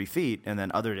like 3 feet and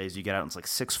then other days you get out and it's like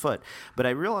 6 foot. But I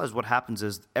realized what happens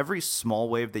is every small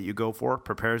wave that you go for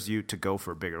prepares you to go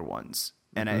for bigger ones.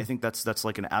 And I think that's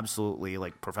like an absolutely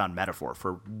like profound metaphor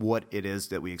for what it is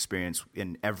that we experience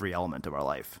in every element of our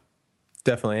life.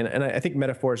 Definitely. And I think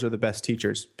metaphors are the best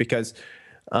teachers because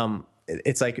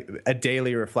it's like a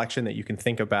daily reflection that you can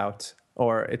think about,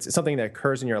 or it's something that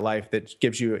occurs in your life that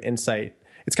gives you insight.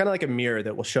 It's kind of like a mirror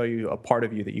that will show you a part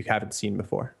of you that you haven't seen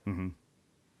before,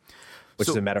 which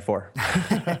is a metaphor.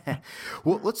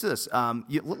 Well, let's do this.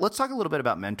 Let's talk a little bit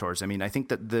about mentors. I mean, I think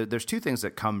that there's two things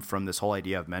that come from this whole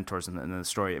idea of mentors in the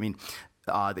story. I mean,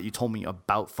 that you told me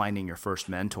about finding your first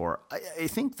mentor. I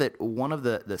think that one of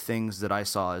the things that I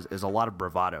saw is a lot of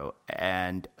bravado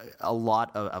and a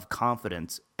lot of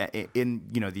confidence in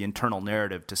the internal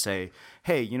narrative to say,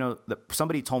 hey,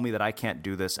 somebody told me that I can't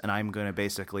do this and I'm going to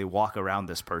basically walk around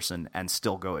this person and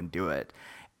still go and do it.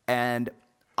 And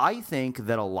I think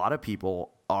that a lot of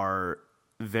people are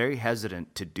very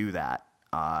hesitant to do that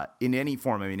in any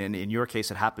form. I mean, in your case,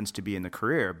 it happens to be in the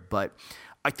career, but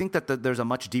I think that there's a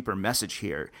much deeper message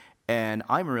here. And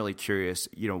I'm really curious,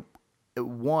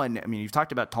 one, I mean, you've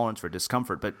talked about tolerance for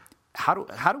discomfort, but how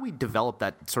do we develop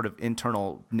that sort of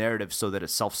internal narrative so that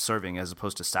it's self-serving as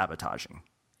opposed to sabotaging?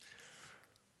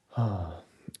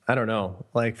 I don't know.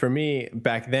 Like for me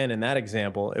back then in that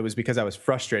example, it was because I was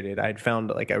frustrated. I'd found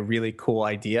like a really cool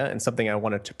idea and something I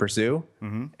wanted to pursue.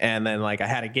 And then like I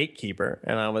had a gatekeeper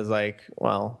and I was like,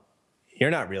 well, you're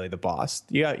not really the boss.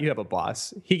 You have a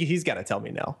boss. He's got to tell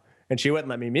me no. And she wouldn't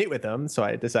let me meet with him. So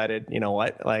I decided, you know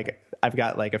what? Like I've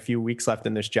got like a few weeks left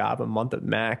in this job, a month at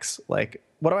max. Like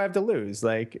what do I have to lose?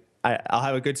 Like I'll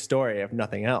have a good story if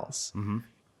nothing else.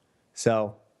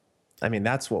 So, I mean,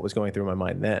 that's what was going through my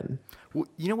mind then. Well,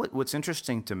 you know what's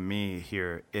interesting to me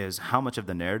here is how much of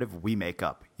the narrative we make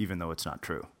up, even though it's not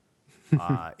true.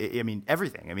 I mean,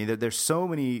 everything. I mean, there's so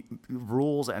many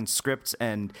rules and scripts,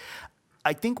 and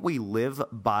I think we live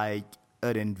by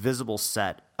an invisible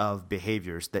set of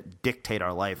behaviors that dictate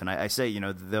our life. And I say,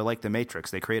 they're like the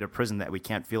Matrix. They create a prison that we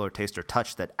can't feel or taste or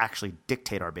touch that actually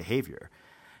dictate our behavior.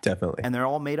 Definitely. And they're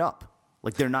all made up.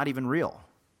 Like they're not even real.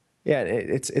 Yeah,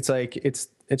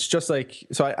 it's just like,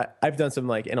 so I've done some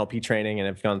like NLP training and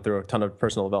I've gone through a ton of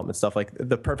personal development stuff. Like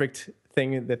the perfect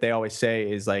thing that they always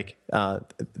say is like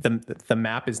the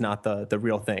map is not the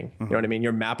real thing. You know what I mean?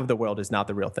 Your map of the world is not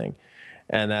the real thing.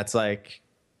 And that's like,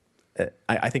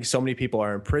 I think so many people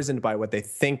are imprisoned by what they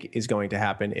think is going to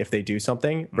happen if they do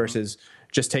something versus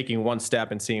just taking one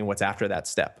step and seeing what's after that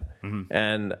step.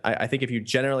 And I think if you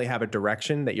generally have a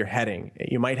direction that you're heading,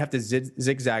 you might have to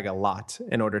zigzag a lot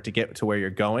in order to get to where you're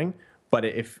going. But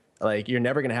if like you're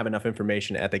never going to have enough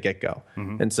information at the get-go.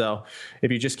 And so if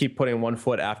you just keep putting one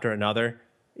foot after another,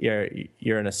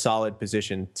 you're in a solid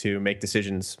position to make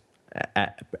decisions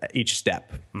at each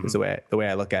step is the way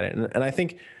I look at it. And I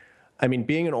think, I mean,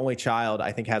 being an only child,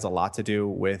 I think has a lot to do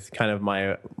with kind of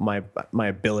my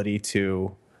ability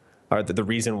to, or the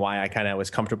reason why I kind of was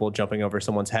comfortable jumping over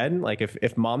someone's head. Like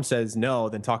if mom says no,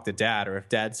 then talk to dad, or if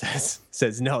dad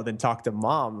says no, then talk to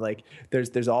mom. Like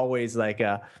there's always like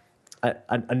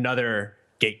another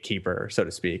gatekeeper, so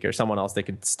to speak, or someone else that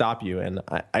could stop you. And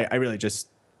I really just,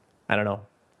 I don't know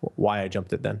why I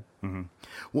jumped it then.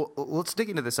 Well, let's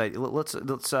dig into this idea. Let's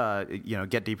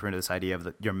get deeper into this idea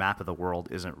of your map of the world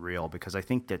isn't real, because I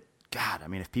think that, God, I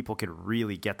mean, if people could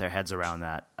really get their heads around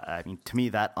that, I mean, to me,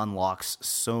 that unlocks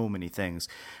so many things.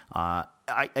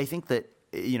 I think that,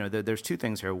 there's two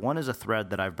things here. One is a thread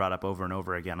that I've brought up over and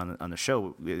over again on the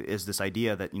show, is this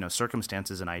idea that,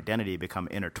 circumstances and identity become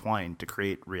intertwined to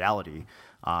create reality.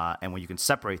 And when you can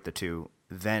separate the two,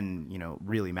 then,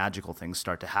 really magical things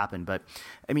start to happen. But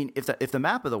I mean, if the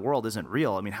map of the world isn't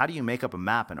real, I mean, how do you make up a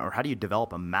map or how do you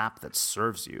develop a map that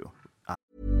serves you?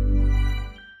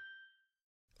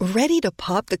 Ready to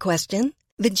pop the question?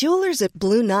 The jewelers at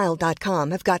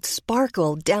BlueNile.com have got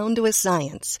sparkle down to a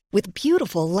science with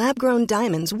beautiful lab-grown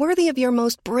diamonds worthy of your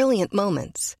most brilliant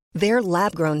moments. Their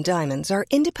lab-grown diamonds are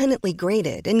independently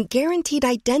graded and guaranteed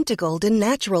identical to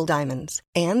natural diamonds,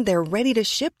 and they're ready to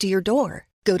ship to your door.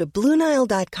 Go to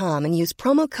BlueNile.com and use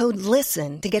promo code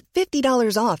LISTEN to get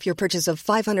 $50 off your purchase of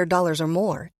 $500 or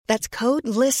more. That's code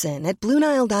LISTEN at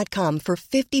BlueNile.com for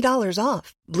 $50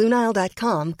 off.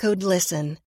 BlueNile.com, code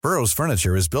LISTEN. Burrow's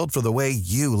furniture is built for the way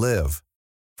you live.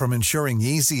 From ensuring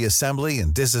easy assembly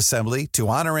and disassembly to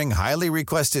honoring highly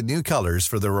requested new colors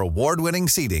for their award-winning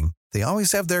seating, they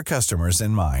always have their customers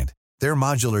in mind. Their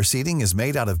modular seating is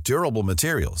made out of durable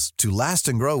materials to last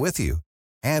and grow with you.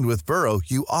 And with Burrow,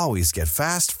 you always get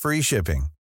fast, free shipping.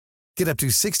 Get up to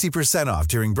 60% off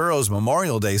during Burrow's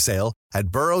Memorial Day sale at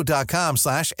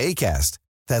burrow.com/ACAST.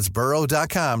 That's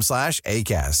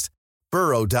burrow.com/ACAST.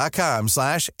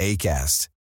 burrow.com/ACAST.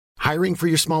 Hiring for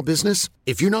your small business?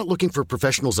 If you're not looking for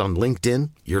professionals on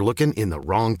LinkedIn, you're looking in the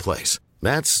wrong place.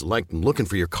 That's like looking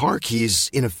for your car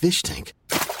keys in a fish tank.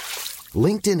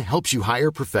 LinkedIn helps you hire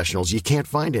professionals you can't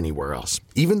find anywhere else,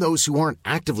 even those who aren't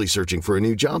actively searching for a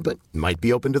new job but might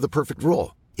be open to the perfect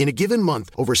role. In a given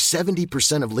month, over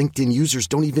 70% of LinkedIn users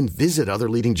don't even visit other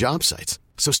leading job sites.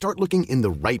 So start looking in the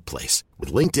right place.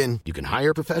 With LinkedIn, you can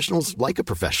hire professionals like a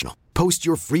professional. Post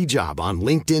your free job on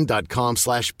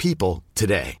linkedin.com/people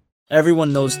today.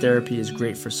 Everyone knows therapy is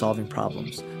great for solving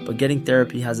problems, but getting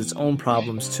therapy has its own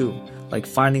problems too, like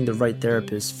finding the right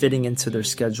therapist, fitting into their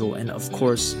schedule, and of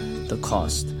course, the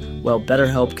cost. Well,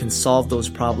 BetterHelp can solve those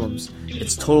problems.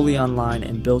 It's totally online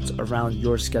and built around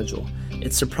your schedule.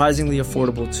 It's surprisingly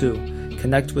affordable too.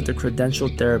 Connect with a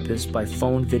credentialed therapist by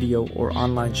phone, video, or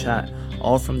online chat,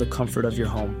 all from the comfort of your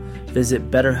home. Visit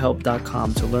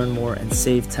BetterHelp.com to learn more and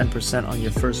save 10% on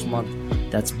your first month.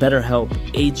 That's BetterHelp,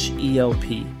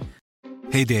 H-E-L-P.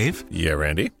 Hey, Dave. Yeah,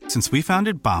 Randy. Since we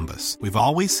founded Bombas, we've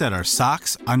always said our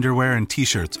socks, underwear, and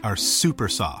T-shirts are super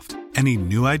soft. Any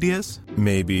new ideas?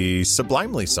 Maybe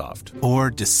sublimely soft. Or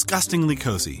disgustingly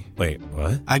cozy. Wait,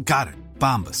 what? I got it.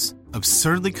 Bombas.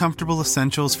 Absurdly comfortable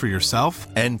essentials for yourself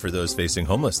and for those facing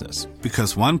homelessness.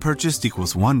 Because one purchased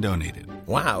equals one donated.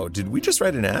 Wow, did we just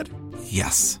write an ad?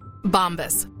 Yes.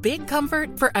 Bombas. Big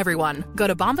comfort for everyone. Go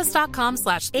to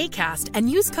bombas.com/ACAST and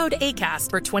use code ACAST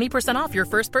for 20% off your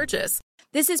first purchase.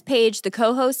 This is Paige, the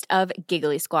co-host of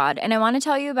Giggly Squad, and I want to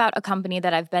tell you about a company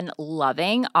that I've been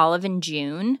loving, Olive &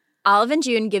 June. Olive &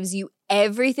 June gives you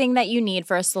everything that you need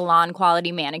for a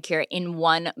salon-quality manicure in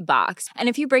one box. And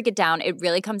if you break it down, it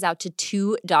really comes out to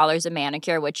 $2 a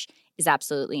manicure, which is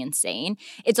absolutely insane.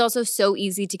 It's also so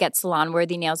easy to get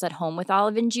salon-worthy nails at home with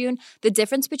Olive & June. The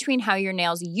difference between how your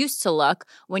nails used to look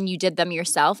when you did them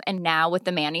yourself and now with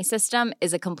the Mani system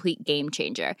is a complete game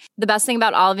changer. The best thing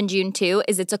about Olive & June, too,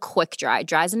 is it's a quick dry.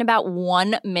 Dries in about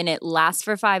 1 minute, lasts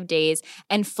for 5 days,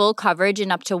 and full coverage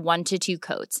in up to 1 to 2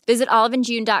 coats. Visit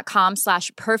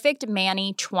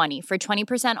oliveandjune.com/perfectmani20 for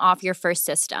 20% off your first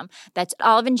system. That's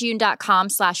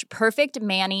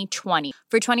oliveandjune.com/perfectmani20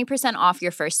 for 20% off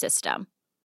your first system.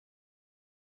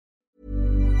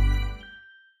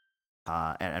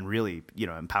 And really,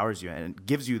 empowers you and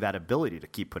gives you that ability to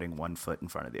keep putting one foot in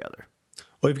front of the other.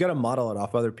 Well, you've got to model it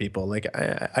off other people. Like,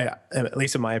 I at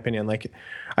least in my opinion, like,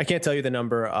 I can't tell you the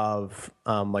number of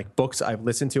like books I've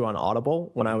listened to on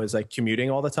Audible when I was like commuting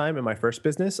all the time in my first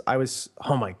business. I was,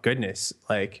 oh my goodness,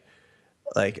 like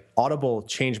Audible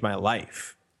changed my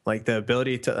life. Like the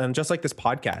ability to, and just like this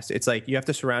podcast, it's like you have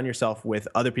to surround yourself with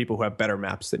other people who have better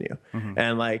maps than you. Mm-hmm.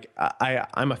 And like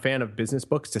I'm a fan of business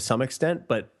books to some extent,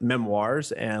 but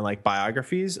memoirs and like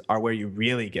biographies are where you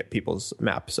really get people's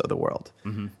maps of the world.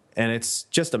 Mm-hmm. And it's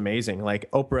just amazing. Like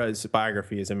Oprah's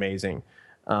biography is amazing.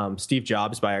 Steve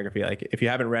Jobs' biography, like if you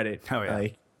haven't read it,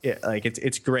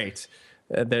 it's great.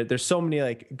 There's so many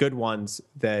like good ones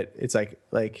that it's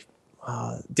like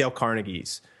Dale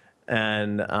Carnegie's.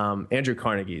 And Andrew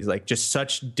Carnegie's, like just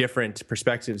such different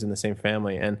perspectives in the same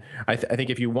family. And I think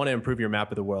if you want to improve your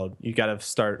map of the world, you got to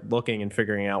start looking and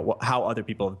figuring out how other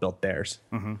people have built theirs.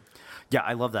 Mm-hmm. Yeah,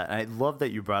 I love that. I love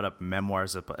that you brought up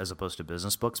memoirs as opposed to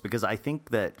business books, because I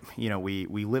think that,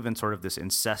 we live in sort of this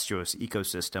incestuous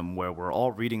ecosystem where we're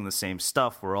all reading the same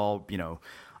stuff. We're all,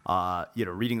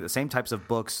 reading the same types of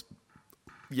books,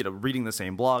 reading the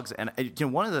same blogs. And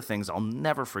one of the things I'll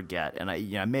never forget, and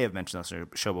I may have mentioned this on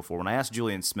a show before, when I asked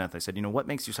Julian Smith, I said, what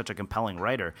makes you such a compelling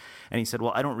writer? And he said,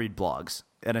 well, I don't read blogs.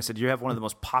 And I said, you have one of the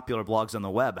most popular blogs on the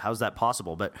web. How's that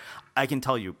possible? But I can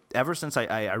tell you, ever since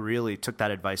I really took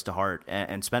that advice to heart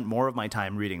and spent more of my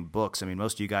time reading books, I mean,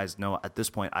 most of you guys know at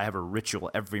this point, I have a ritual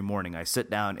every morning. I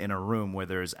sit down in a room where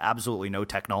there's absolutely no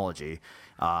technology.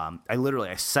 I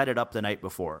set it up the night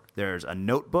before. There's a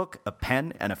notebook, a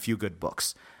pen, and a few good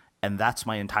books. And that's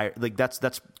my entire,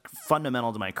 that's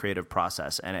fundamental to my creative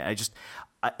process. And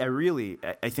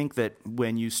I think that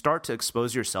when you start to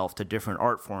expose yourself to different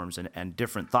art forms and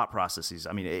different thought processes,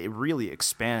 I mean, it really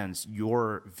expands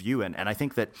your view. And I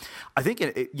think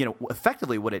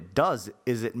effectively what it does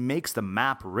is it makes the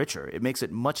map richer. It makes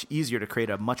it much easier to create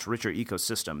a much richer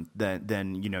ecosystem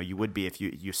than you would be if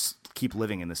you keep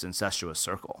living in this incestuous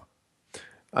circle.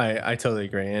 I totally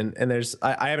agree. And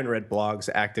I haven't read blogs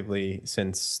actively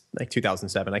since like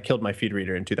 2007. I killed my feed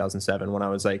reader in 2007 when I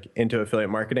was like into affiliate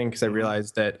marketing, because I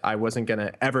realized that I wasn't going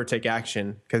to ever take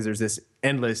action because there's this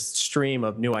endless stream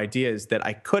of new ideas that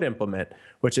I could implement,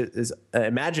 which is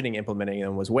imagining implementing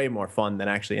them was way more fun than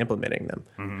actually implementing them.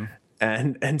 Mm-hmm.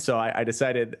 And so I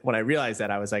decided, when I realized that,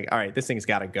 I was like, all right, this thing's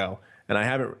got to go. And I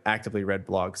haven't actively read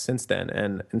blogs since then.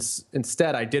 And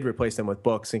instead, I did replace them with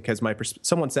books, because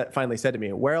someone finally said to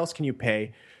me, where else can you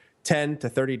pay $10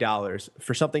 to $30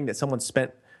 for something that someone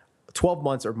spent 12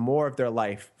 months or more of their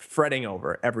life fretting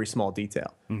over every small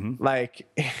detail? Mm-hmm. Like,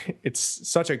 it's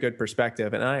such a good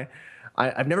perspective. And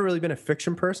I've never really been a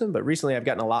fiction person, but recently I've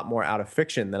gotten a lot more out of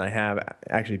fiction than I have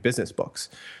actually business books.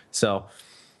 So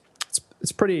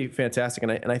it's pretty fantastic.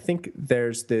 And I think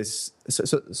there's this,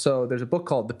 so there's a book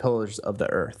called The Pillars of the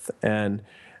Earth. And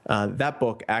that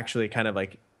book actually kind of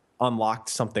like unlocked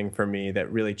something for me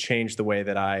that really changed the way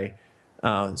that I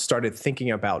started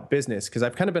thinking about business. Because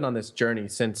I've kind of been on this journey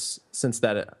since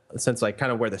like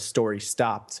kind of where the story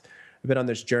stopped. I've been on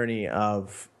this journey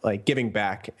of like giving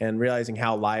back and realizing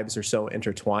how lives are so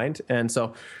intertwined. And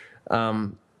so,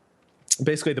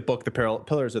 basically, the book, The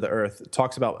Pillars of the Earth,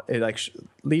 talks about it, like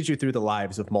leads you through the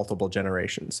lives of multiple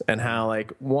generations, and how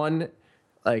like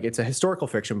it's a historical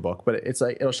fiction book, but it's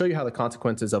like it'll show you how the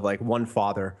consequences of like one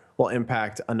father will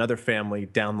impact another family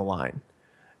down the line.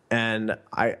 And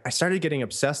I started getting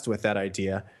obsessed with that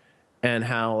idea, and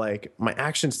how like my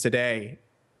actions today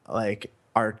like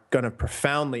are going to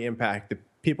profoundly impact the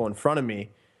people in front of me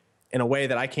in a way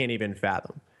that I can't even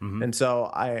fathom. Mm-hmm. And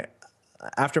so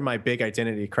after my big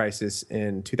identity crisis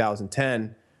in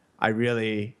 2010, I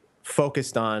really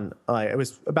focused on, it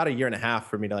was about a year and a half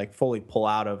for me to like fully pull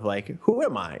out of like, who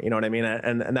am I? You know what I mean?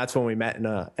 And that's when we met in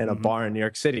a mm-hmm. bar in New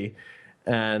York City.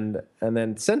 And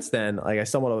then since then, like I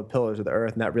stumbled over Pillars of the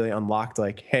Earth, and that really unlocked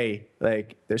like, hey,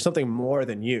 like there's something more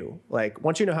than you. Like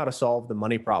once you know how to solve the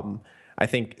money problem, I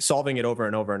think solving it over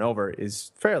and over and over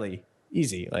is fairly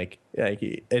easy. Like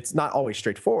it's not always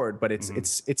straightforward, but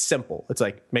it's simple. It's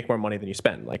like make more money than you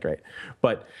spend, like, right?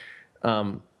 But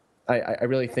I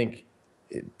really think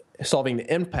solving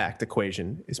the impact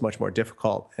equation is much more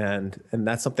difficult, and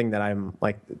that's something that I'm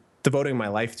like devoting my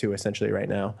life to essentially right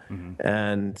now. Mm-hmm.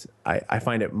 And I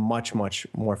find it much, much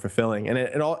more fulfilling. And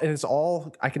it's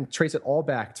all, I can trace it all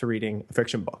back to reading a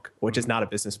fiction book, which is not a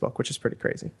business book, which is pretty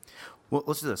crazy. Well,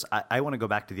 let's do this. I want to go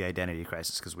back to the identity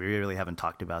crisis, because we really haven't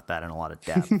talked about that in a lot of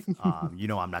depth.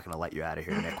 I'm not going to let you out of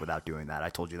here, Nick, without doing that. I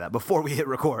told you that before we hit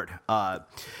record. I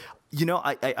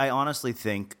honestly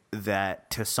think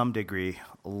that to some degree,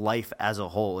 life as a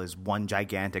whole is one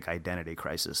gigantic identity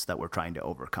crisis that we're trying to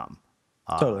overcome.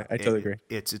 Totally. I totally agree.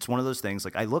 It's one of those things,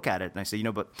 like I look at it and I say,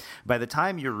 but by the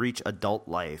time you reach adult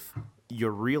life,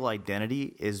 your real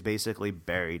identity is basically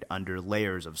buried under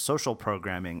layers of social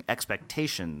programming,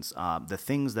 expectations, the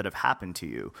things that have happened to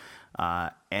you.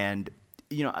 And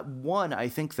I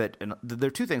think that, and there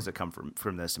are two things that come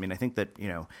from this. I mean, I think that,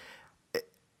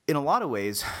 in a lot of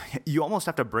ways, you almost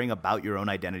have to bring about your own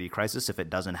identity crisis if it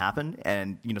doesn't happen.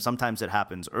 And, sometimes it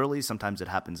happens early, sometimes it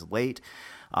happens late.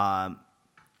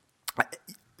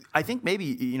 I think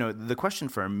maybe, the question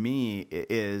for me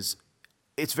is,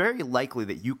 it's very likely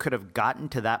that you could have gotten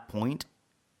to that point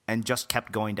and just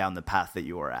kept going down the path that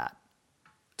you were at.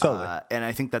 Totally. And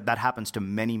I think that happens to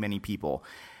many, many people.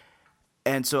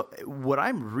 And so what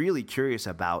I'm really curious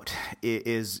about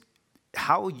is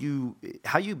how you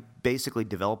basically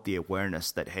develop the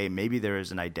awareness that, hey, maybe there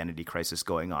is an identity crisis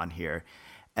going on here.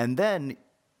 And then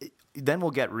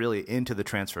we'll get really into the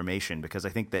transformation, because I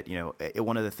think that,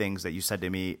 one of the things that you said to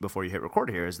me before you hit record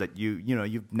here is that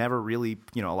you've never really,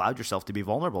 allowed yourself to be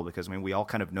vulnerable, because we all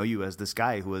kind of know you as this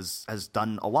guy who has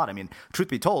done a lot. I mean, truth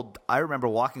be told, I remember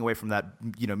walking away from that,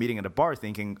 meeting at a bar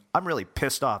thinking, I'm really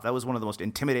pissed off. That was one of the most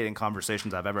intimidating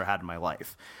conversations I've ever had in my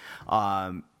life.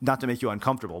 Not to make you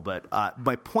uncomfortable, but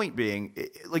my point being,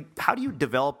 like, how do you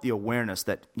develop the awareness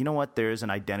that, there is an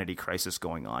identity crisis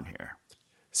going on here?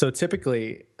 So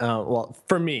typically,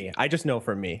 for me, I just know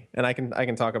for me, and I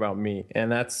can talk about me,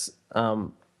 and that's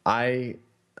I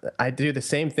do the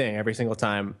same thing every single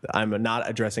time I'm not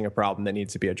addressing a problem that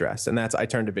needs to be addressed, and that's I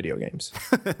turn to video games.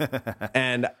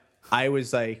 And I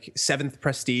was like 7th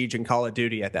prestige in Call of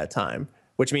Duty at that time,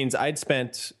 which means I'd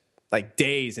spent like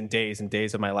days and days and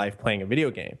days of my life playing a video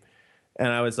game. And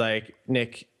I was like,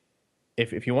 Nick,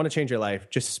 if you want to change your life,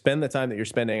 just spend the time that you're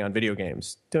spending on video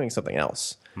games doing something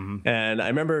else. And I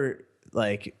remember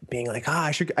like being like,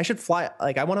 I should fly.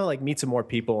 Like, I want to like meet some more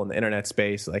people in the internet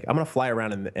space. Like, I'm going to fly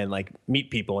around and like meet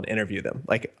people and interview them,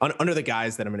 like under the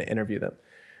guise that I'm going to interview them.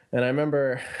 And I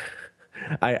remember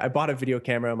I bought a video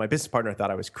camera. My business partner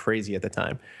thought I was crazy at the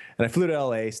time. And I flew to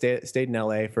LA, stayed in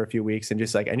LA for a few weeks. And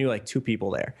just like, I knew like 2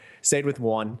 people there, stayed with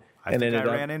one. I think I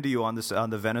ran into you on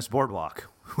the Venice boardwalk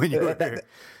when you were here.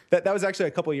 That was actually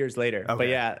a couple of years later. Okay. But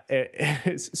yeah,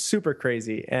 it's super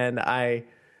crazy. And I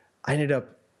ended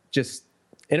up just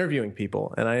interviewing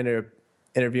people, and I ended up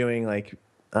interviewing like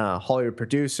Hollywood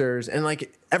producers, and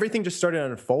like everything just started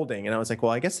unfolding. And I was like,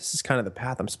 well, I guess this is kind of the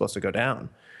path I'm supposed to go down.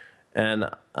 And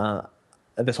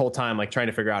this whole time, like trying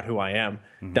to figure out who I am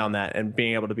down that, and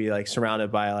being able to be like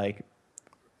surrounded by like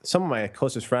some of my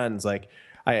closest friends. Like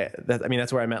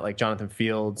that's where I met like Jonathan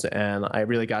Fields, and I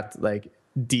really got like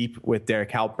deep with Derek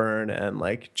Halpern, and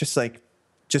like just like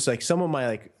some of my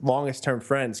like longest term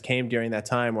friends came during that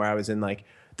time where I was in like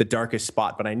the darkest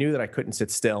spot, but I knew that I couldn't sit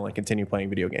still and continue playing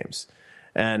video games.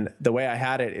 And the way I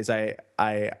had it is I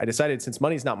decided, since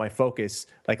money's not my focus,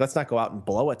 like let's not go out and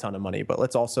blow a ton of money, but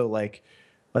let's also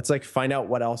let's find out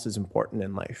what else is important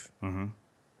in life.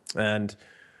 And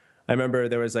I remember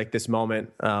there was like this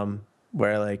moment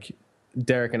where like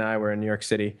Derek and I were in New York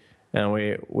City, and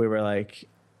we were like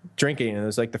drinking, and it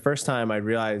was like the first time I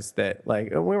realized that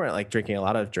like we weren't like drinking a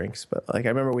lot of drinks, but like I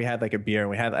remember we had like a beer, and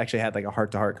we actually had like a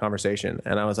heart-to-heart conversation,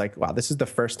 and I was like, wow, this is the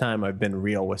first time I've been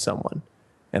real with someone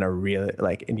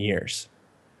in years,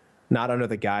 not under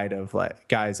the guise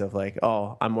of like,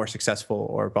 oh, I'm more successful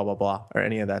or blah blah blah or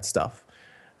any of that stuff.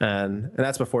 And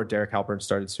that's before Derek Halpern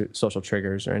started Social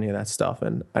Triggers or any of that stuff.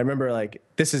 And I remember like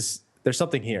there's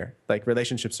something here, like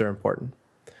relationships are important.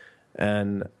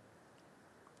 And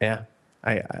yeah,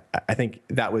 I think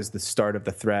that was the start of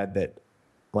the thread that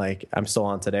like I'm still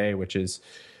on today, which is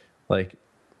like,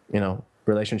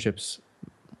 relationships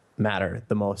matter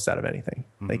the most out of anything.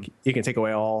 Like you can take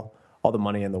away all the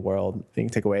money in the world, you can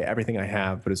take away everything I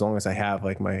have, but as long as I have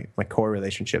like my core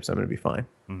relationships, I'm going to be fine.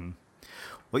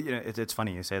 Well, it's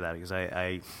funny you say that, because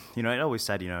I always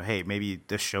said, hey, maybe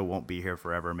this show won't be here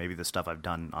forever. Maybe the stuff I've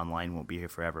done online won't be here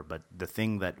forever. But the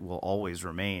thing that will always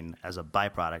remain as a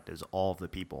byproduct is all of the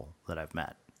people that I've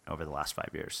met over the last 5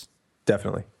 years.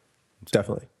 Definitely.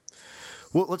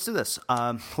 Well, let's do this.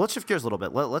 Let's shift gears a little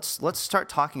bit. Let's start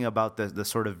talking about the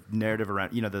sort of narrative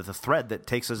around, the thread that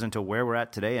takes us into where we're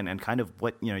at today, and kind of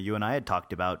what, you and I had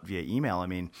talked about via email. I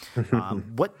mean,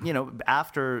 what,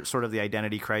 after sort of the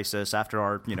identity crisis, after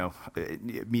our,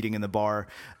 meeting in the bar,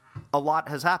 a lot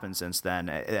has happened since then,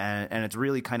 and it's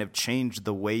really kind of changed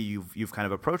the way you've kind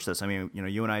of approached this. I mean,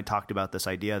 you and I talked about this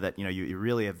idea that, you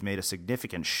really have made a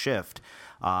significant shift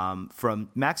from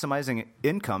maximizing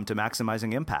income to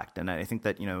maximizing impact. And I think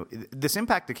that, this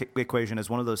impact equation is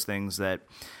one of those things that,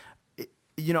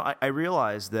 I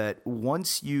realize that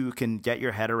once you can get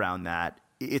your head around that,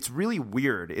 it's really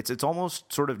weird. It's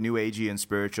almost sort of new agey and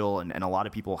spiritual, and a lot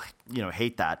of people,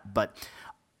 hate that. But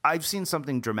I've seen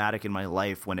something dramatic in my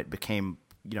life when it became,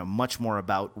 much more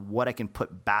about what I can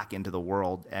put back into the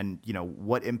world, and,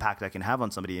 what impact I can have on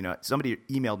somebody. Somebody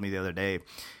emailed me the other day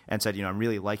and said, I'm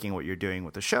really liking what you're doing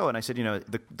with the show. And I said,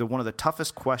 the one of the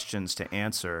toughest questions to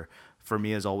answer for me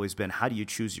has always been, how do you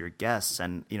choose your guests?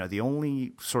 And, the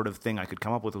only sort of thing I could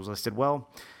come up with was, I said, well,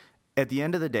 at the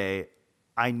end of the day,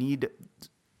 I need,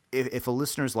 if a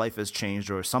listener's life has changed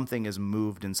or something has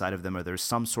moved inside of them, or there's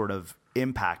some sort of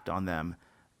impact on them,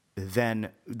 then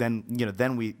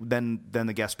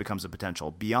the guest becomes a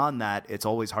potential. Beyond that, it's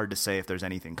always hard to say if there's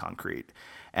anything concrete.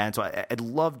 And so I'd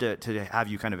love to have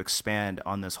you kind of expand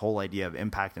on this whole idea of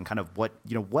impact, and kind of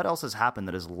what else has happened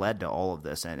that has led to all of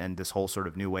this, and this whole sort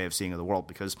of new way of seeing the world.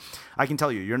 Because I can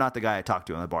tell you're not the guy I talked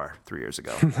to in the bar 3 years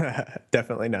ago.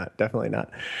 Definitely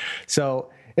not. So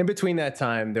in between that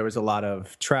time, there was a lot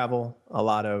of travel, a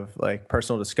lot of like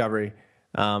personal discovery.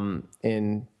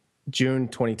 In June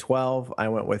 2012, I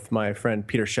went with my friend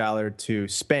Peter Schallard to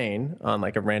Spain on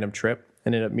like a random trip.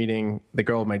 Ended up meeting the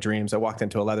girl of my dreams. I walked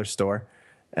into a leather store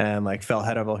and like fell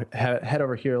head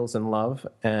over heels in love,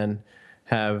 and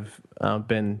have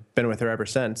been with her ever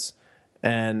since.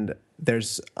 And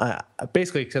there's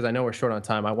basically, because I know we're short on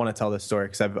time, I want to tell this story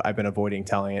because I've been avoiding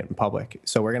telling it in public.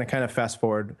 So we're going to kind of fast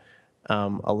forward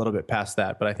a little bit past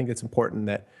that, but I think it's important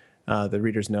that the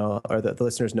readers know, or the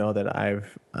listeners know, that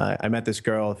I met this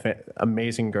girl,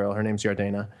 amazing girl. Her name's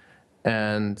Yardena,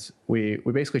 and we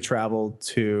basically traveled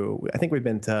to, I think we've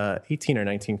been to 18 or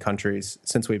 19 countries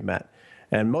since we've met.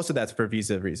 And most of that's for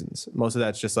visa reasons. Most of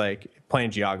that's just like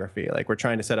playing geography. Like we're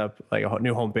trying to set up like a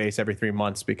new home base every 3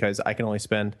 months because I can only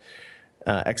spend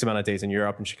X amount of days in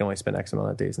Europe and she can only spend X amount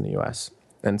of days in the US.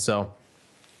 And so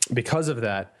because of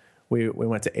that, we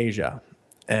went to Asia.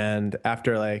 And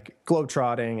after like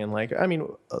globetrotting and like, I mean,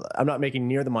 I'm not making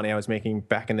near the money I was making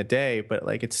back in the day, but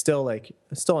like it's still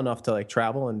enough to like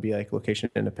travel and be like location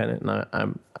independent.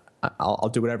 And I'll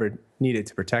do whatever needed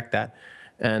to protect that.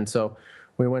 And so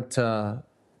we went to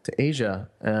Asia,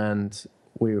 and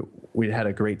we had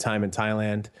a great time in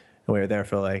Thailand, and we were there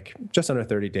for like just under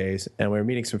 30 days, and we were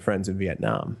meeting some friends in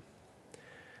Vietnam.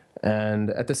 And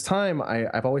at this time,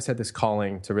 I've always had this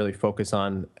calling to really focus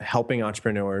on helping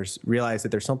entrepreneurs realize that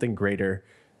there's something greater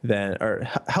than, or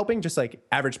helping just like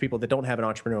average people that don't have an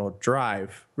entrepreneurial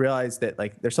drive realize that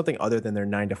like there's something other than their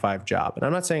 9-to-5 job. And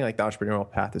I'm not saying like the entrepreneurial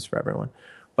path is for everyone,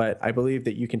 but I believe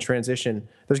that you can transition.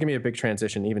 There's going to be a big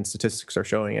transition. Even statistics are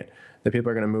showing it, that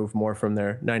people are going to move more from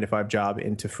their 9-to-5 job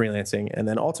into freelancing. And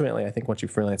then ultimately, I think once you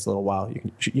freelance a little while,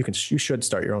 you should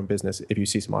start your own business if you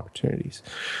see some opportunities.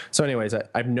 So anyways,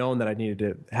 I've known that I needed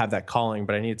to have that calling,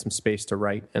 but I needed some space to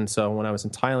write. And so when I was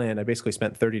in Thailand, I basically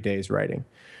spent 30 days writing.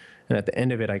 And at the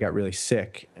end of it, I got really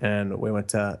sick, and we went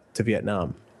to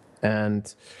Vietnam.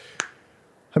 And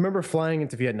I remember flying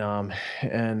into Vietnam,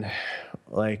 and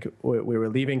like we were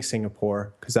leaving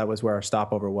Singapore because that was where our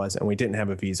stopover was, and we didn't have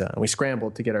a visa, and we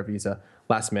scrambled to get our visa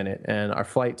last minute, and our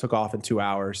flight took off in 2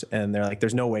 hours, and they're like,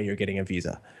 there's no way you're getting a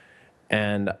visa.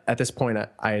 And at this point,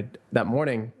 I that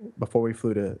morning before we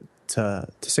flew to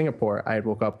Singapore, I had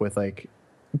woke up with like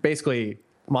basically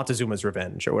Montezuma's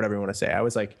revenge, or whatever you want to say. I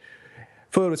was like,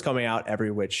 fluid was coming out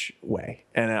every which way,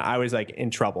 and I was like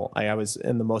in trouble. I was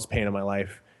in the most pain of my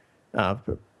life.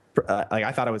 Like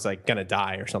I thought I was like gonna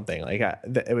die or something. Like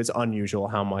it was unusual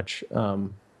how much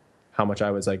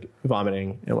I was like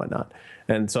vomiting and whatnot.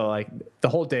 And so like the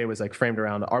whole day was like framed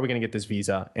around, are we gonna get this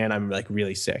visa? And I'm like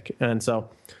really sick. And so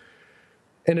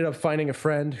ended up finding a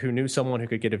friend who knew someone who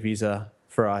could get a visa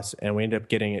for us, and we ended up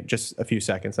getting it just a few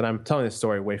seconds. And I'm telling this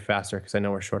story way faster because I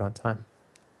know we're short on time.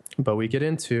 But we get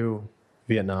into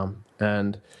Vietnam,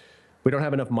 and we don't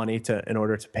have enough money in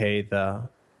order to pay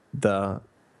the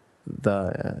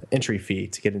entry fee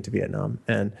to get into Vietnam.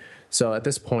 And so at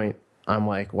this point, I'm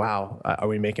like, wow, are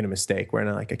we making a mistake? We're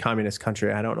in like a communist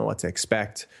country. I don't know what to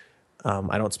expect.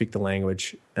 I don't speak the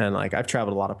language. And like, I've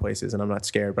traveled a lot of places and I'm not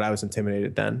scared, but I was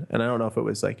intimidated then. And I don't know if it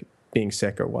was like being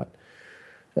sick or what.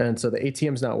 And so the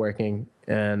ATM's not working,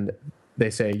 and they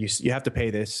say, you have to pay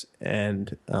this,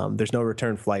 and there's no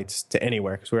return flights to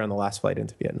anywhere, because we were on the last flight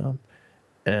into Vietnam.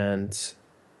 And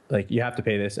like, you have to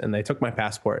pay this. And they took my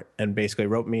passport and basically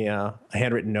wrote me a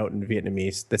handwritten note in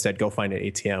Vietnamese that said, go find an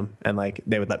ATM. And like,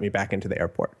 they would let me back into the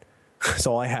airport.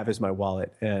 So all I have is my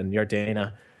wallet. And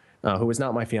Yardana, who was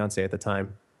not my fiance at the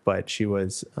time, but she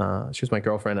was my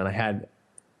girlfriend. And I had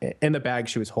in the bag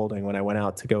she was holding when I went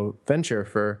out to go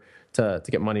venture to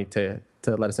get money to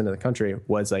let us into the country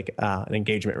was like an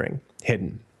engagement ring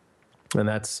hidden. And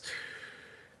that's,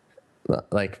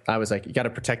 like, I was like, you got to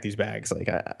protect these bags. Like,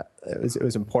 it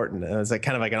was important. And it was like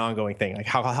kind of like an ongoing thing. Like,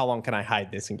 how long can I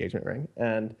hide this engagement ring?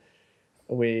 And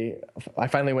I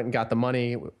finally went and got the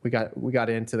money. We got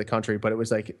into the country, but it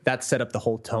was like that set up the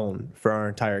whole tone for our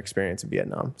entire experience in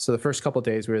Vietnam. So the first couple of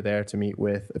days we were there to meet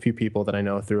with a few people that I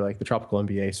know through like the Tropical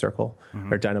MBA circle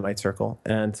or Dynamite circle,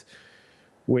 and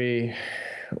we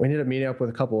ended up meeting up with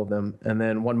a couple of them. And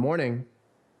then one morning,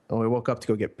 we woke up to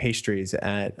go get pastries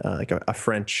at like a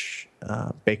French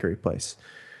bakery place.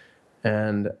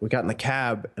 And we got in the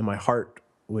cab, and my heart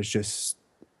was just,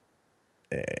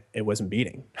 it wasn't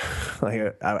beating.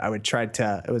 Like I would try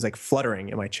to, it was like fluttering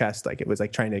in my chest. Like it was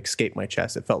like trying to escape my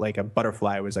chest. It felt like a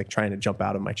butterfly was like trying to jump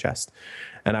out of my chest.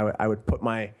 And I would put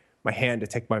my hand to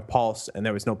take my pulse, and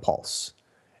there was no pulse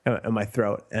in my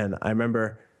throat. And I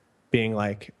remember being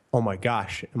like, oh my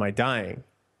gosh, am I dying?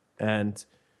 And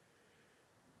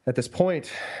at this point,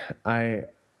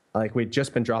 we'd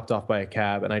just been dropped off by a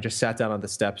cab, and I just sat down on the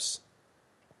steps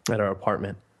at our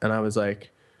apartment, and I was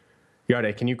like,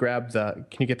 Yarde, can you get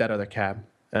that other cab?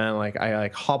 And like, I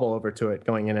like hobble over to it,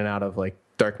 going in and out of like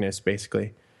darkness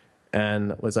basically,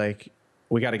 and was like,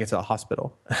 we got to get to the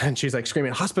hospital. And she's like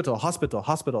screaming, hospital, hospital,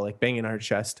 hospital, like banging on her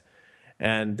chest.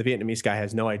 And the Vietnamese guy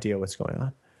has no idea what's going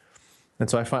on. And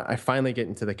so I finally get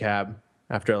into the cab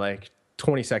after like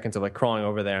 20 seconds of like crawling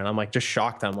over there. And I'm like, just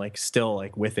shocked. I'm like still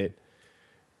like with it.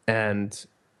 And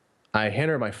I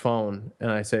hand her my phone and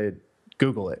I said,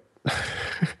 Google it.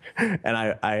 And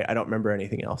I don't remember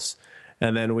anything else.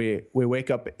 And then we wake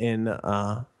up in,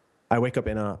 I wake up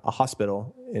in a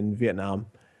hospital in Vietnam.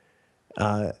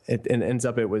 It ends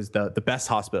up it was the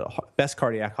best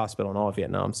cardiac hospital in all of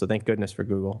Vietnam. So thank goodness for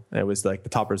Google. It was like the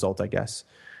top result, I guess.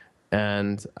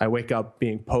 And I wake up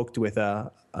being poked with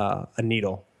a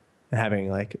needle and having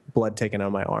like blood taken out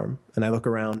of my arm. And I look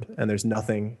around and there's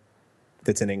nothing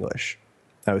that's in English.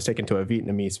 I was taken to a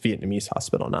Vietnamese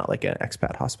hospital, not like an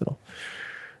expat hospital.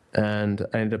 And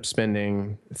I ended up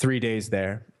spending 3 days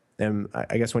there. And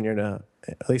I guess when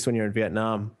at least when you're in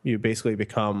Vietnam, you basically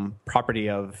become property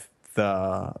of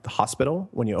the hospital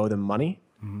when you owe them money.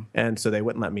 Mm-hmm. And so they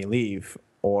wouldn't let me leave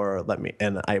or we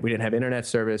didn't have internet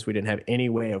service. We didn't have any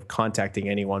way of contacting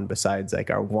anyone besides like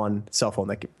our one cell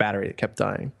phone battery that kept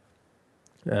dying.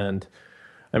 And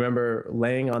I remember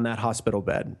laying on that hospital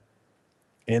bed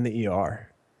in the ER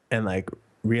and like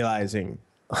realizing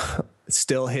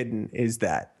still hidden is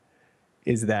that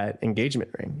engagement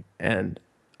ring. And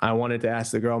I wanted to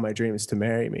ask the girl of my dreams to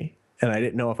marry me. And I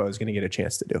didn't know if I was going to get a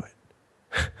chance to do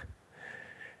it.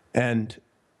 And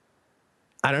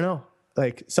I don't know,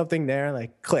 like something there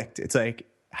like clicked. It's like,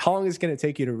 how long is it going to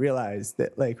take you to realize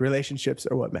that like relationships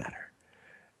are what matter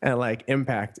and like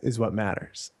impact is what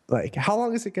matters? Like, how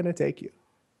long is it going to take you?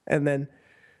 And then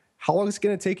how long is it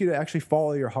going to take you to actually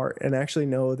follow your heart and actually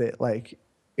know that like,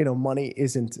 you know, money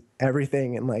isn't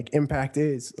everything and like impact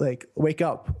is like, wake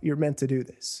up, you're meant to do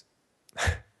this.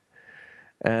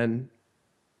 And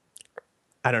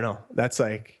I don't know, that's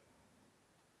like,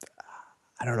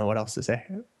 I don't know what else to say.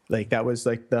 Like that was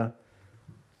like the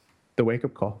wake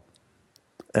up call.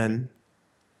 And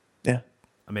yeah.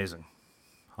 Amazing.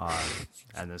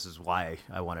 And this is why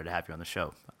I wanted to have you on the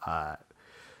show.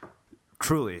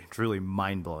 Truly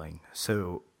mind blowing.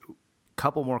 So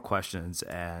couple more questions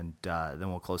and then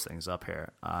we'll close things up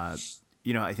here.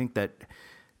 You know, I think that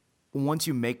once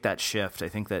you make that shift, I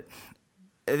think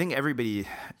everybody,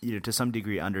 you know, to some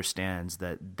degree understands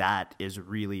that is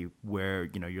really where,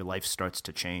 you know, your life starts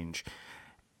to change.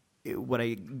 What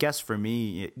I guess for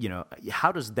me, you know,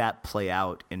 how does that play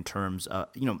out in terms of,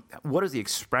 you know, what are the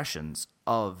expressions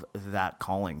of that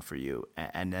calling for you?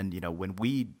 And then, you know, when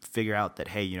we figure out that,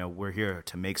 hey, you know, we're here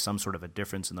to make some sort of a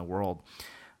difference in the world,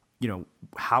 you know,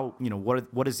 how, you know,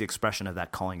 what is the expression of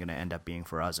that calling going to end up being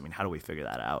for us? I mean, how do we figure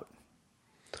that out?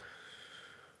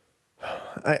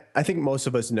 I think most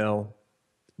of us know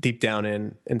deep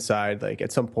down inside, like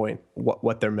at some point,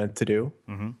 what they're meant to do.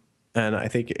 Mm-hmm. And I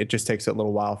think it just takes a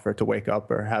little while for it to wake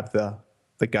up or have the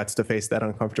guts to face that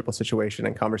uncomfortable situation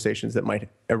and conversations that might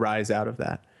arise out of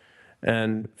that.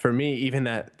 And for me, even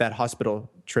that hospital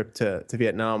trip to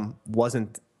Vietnam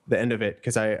wasn't the end of it,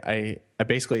 because I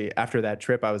basically, after that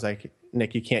trip, I was like,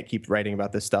 Nick, you can't keep writing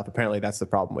about this stuff. Apparently that's the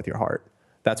problem with your heart.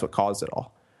 That's what caused it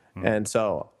all. Mm-hmm. And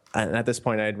so at this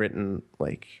point I had written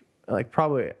like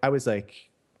probably, I was like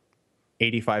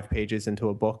 85 pages into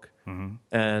a book. Mm-hmm.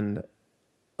 And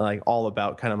like all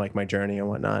about kind of like my journey and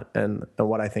whatnot, and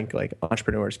what I think like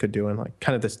entrepreneurs could do, and like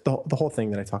kind of the whole thing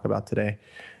that I talk about today.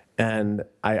 And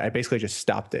I basically just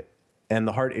stopped it, and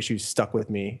the heart issues stuck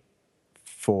with me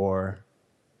for,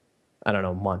 I don't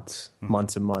know, months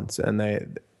and months. And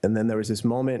then there was this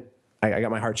moment, I got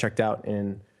my heart checked out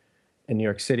in New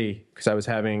York City, because I was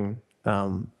having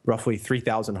roughly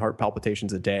 3,000 heart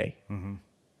palpitations a day. Mm-hmm.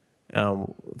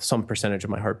 Some percentage of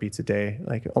my heartbeats a day,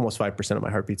 like almost 5% of my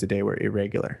heartbeats a day, were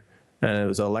irregular. And it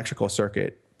was an electrical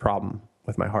circuit problem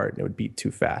with my heart, and it would beat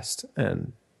too fast.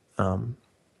 And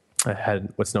I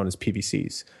had what's known as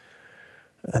PVCs.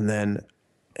 And then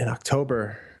in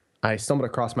October, I stumbled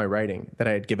across my writing that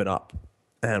I had given up.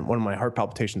 And one of my heart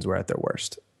palpitations were at their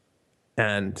worst.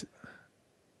 And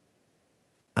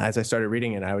as I started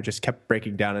reading it, I would just kept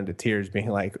breaking down into tears, being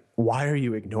like, why are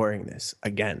you ignoring this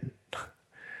again?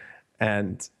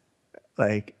 And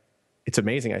like, it's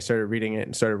amazing. I started reading it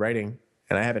and started writing,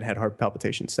 and I haven't had heart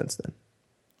palpitations since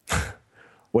then,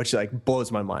 which like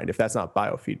blows my mind if that's not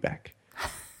biofeedback.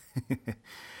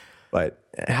 But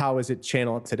how is it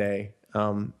channeled today?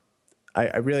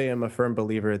 I really am a firm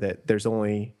believer that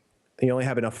you only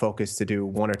have enough focus to do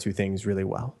one or two things really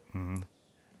well. Mm-hmm.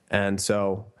 And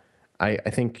so I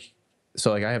think,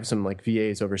 so like I have some like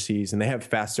VAs overseas, and they have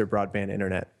faster broadband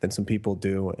internet than some people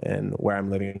do in where I'm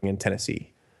living in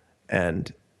Tennessee.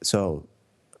 And so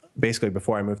basically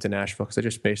before I moved to Nashville, because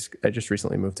I just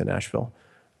recently moved to Nashville,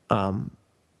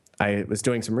 I was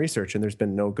doing some research, and there's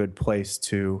been no good place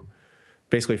to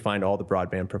basically find all the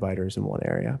broadband providers in one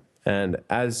area. And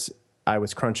as I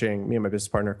was crunching, me and my business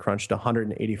partner crunched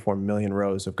 184 million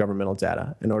rows of governmental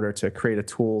data in order to create a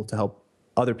tool to help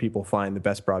other people find the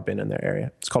best broadband in their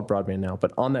area. It's called Broadband Now.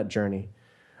 But on that journey,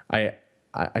 I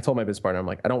told my business partner, I'm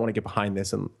like, I don't want to get behind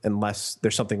this unless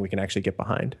there's something we can actually get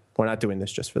behind. We're not doing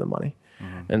this just for the money.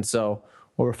 Mm-hmm. And so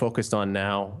what we're focused on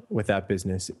now with that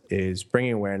business is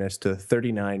bringing awareness to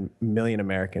 39 million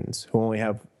Americans who only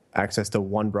have access to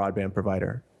one broadband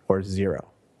provider or zero,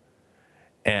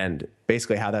 and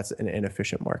basically how that's an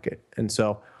inefficient market. And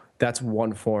so that's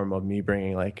one form of me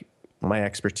bringing like my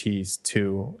expertise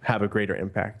to have a greater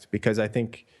impact, because I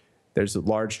think there's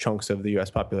large chunks of the US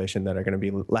population that are going to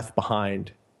be left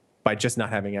behind by just not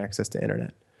having access to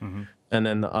internet. Mm-hmm. And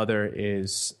then the other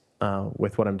is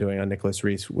with what I'm doing on Nicholas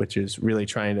Reese, which is really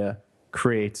trying to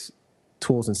create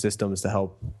tools and systems to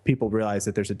help people realize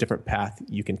that there's a different path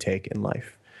you can take in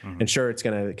life. Mm-hmm. And sure, it's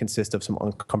going to consist of some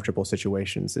uncomfortable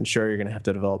situations, and sure, you're going to have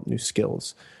to develop new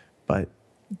skills, but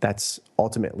that's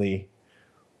ultimately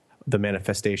the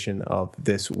manifestation of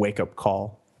this wake-up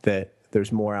call that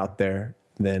there's more out there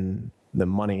than the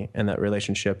money, and that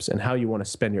relationships and how you want to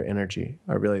spend your energy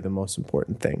are really the most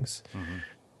important things. Mm-hmm.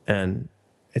 And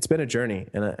it's been a journey.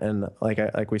 And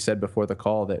like we said before the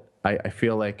call, that I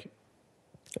feel like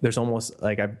there's almost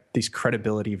like these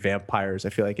credibility vampires. I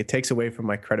feel like it takes away from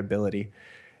my credibility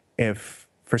if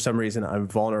for some reason I'm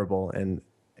vulnerable and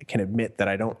can admit that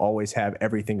I don't always have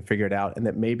everything figured out, and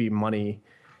that maybe money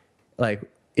like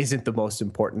isn't the most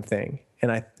important thing.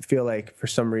 And I feel like for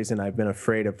some reason I've been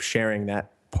afraid of sharing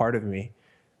that part of me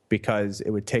because it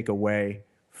would take away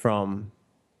from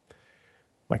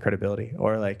my credibility,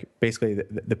 or like basically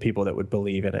the people that would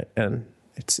believe in it. And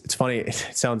it's funny, it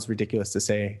sounds ridiculous to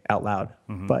say out loud,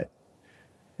 mm-hmm. but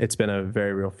it's been a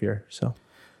very real fear. So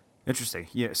interesting.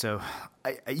 Yeah. So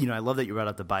I love that you brought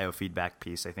up the biofeedback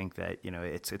piece. I think that,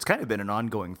 it's kind of been an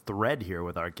ongoing thread here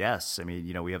with our guests. I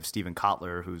mean, we have Stephen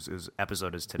Kotler, whose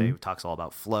episode is today, mm-hmm. who talks all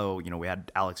about flow. We had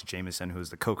Alex Jameson, who's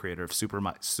the co-creator of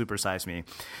Super Size Me.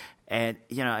 And,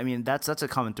 that's a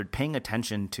common thread, paying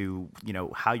attention to,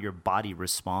 how your body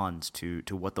responds to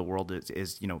what the world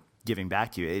is giving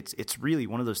back to you. It's really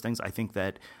one of those things I think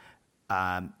that,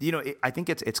 I think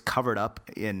it's covered up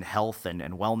in health and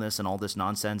wellness and all this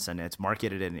nonsense, and it's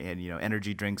marketed in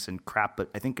energy drinks and crap. But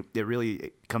I think it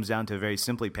really comes down to very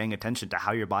simply paying attention to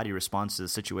how your body responds to the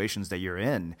situations that you're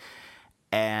in.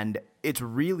 And it's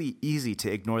really easy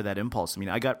to ignore that impulse. I mean,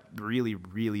 I got really,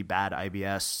 really bad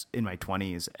IBS in my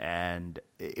 20s, and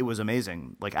it was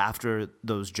amazing. Like after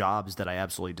those jobs that I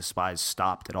absolutely despised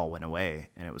stopped, it all went away.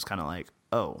 And it was kind of like,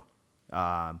 oh,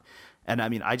 and I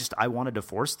mean, I wanted to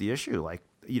force the issue. Like,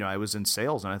 I was in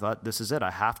sales and I thought, this is it.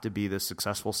 I have to be this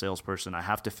successful salesperson. I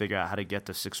have to figure out how to get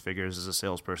to 6 figures as a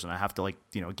salesperson. I have to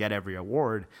get every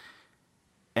award.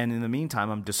 And in the meantime,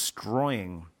 I'm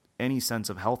destroying any sense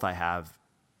of health I have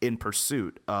in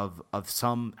pursuit of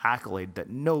some accolade that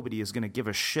nobody is going to give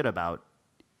a shit about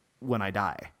when I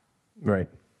die. Right.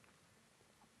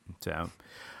 So,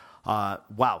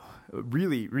 wow.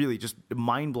 Really, really just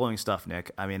mind-blowing stuff,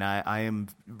 Nick. I mean, I am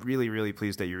really, really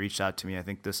pleased that you reached out to me. I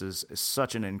think this is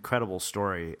such an incredible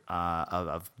story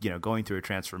of going through a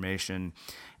transformation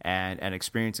and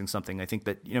experiencing something I think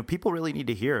that, people really need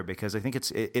to hear, because I think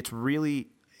it's really...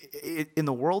 in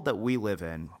the world that we live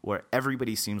in, where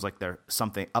everybody seems like they're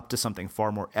up to something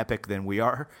far more epic than we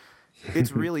are,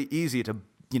 it's really easy to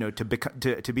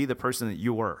be the person that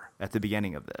you were at the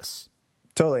beginning of this.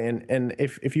 Totally. And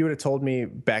if you would have told me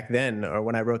back then, or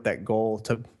when I wrote that goal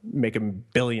to make $1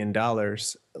 billion,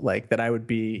 like that I would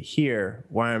be here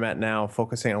where I'm at now,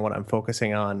 focusing on what I'm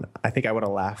focusing on, I think I would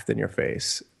have laughed in your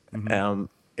face. Mm-hmm.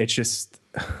 It's just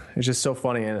so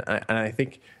funny. And I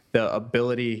think the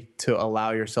ability to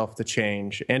allow yourself to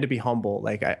change and to be humble.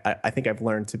 Like I think I've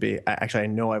learned to be, I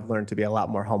know I've learned to be a lot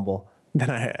more humble than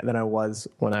I was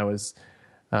when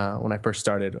I first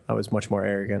started. I was much more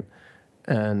arrogant.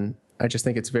 And I just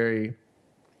think it's very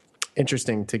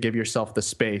interesting to give yourself the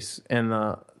space and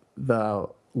the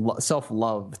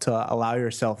self-love to allow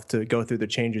yourself to go through the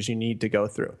changes you need to go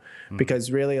through. Mm.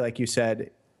 Because really, like you said,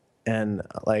 and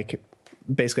like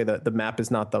basically the map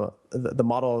is not the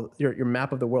model, your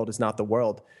map of the world is not the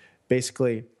world.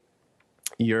 Basically,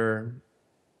 your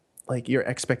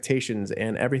expectations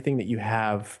and everything that you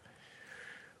have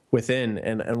within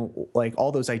and like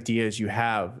all those ideas you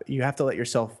have to let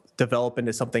yourself develop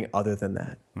into something other than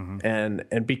that. Mm-hmm.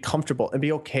 and be comfortable and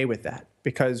be okay with that,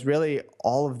 because really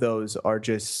all of those are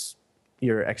just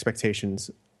your expectations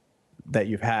that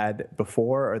you've had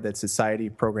before or that society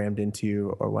programmed into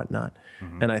you or whatnot.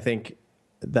 Mm-hmm. And I think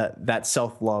that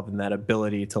self-love and that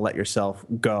ability to let yourself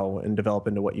go and develop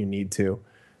into what you need to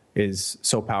is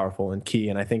so powerful and key.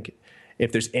 And I think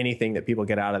if there's anything that people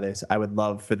get out of this, I would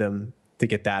love for them to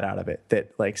get that out of it,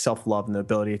 that like self-love and the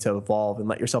ability to evolve and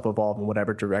let yourself evolve in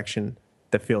whatever direction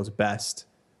that feels best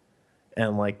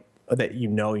and like that you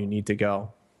need to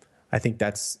go. I think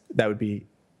that would be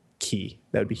key.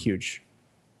 That would be huge.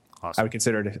 Awesome. I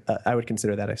would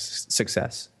consider that a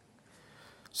success.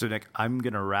 So, Nick, I'm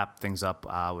going to wrap things up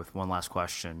with one last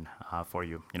question for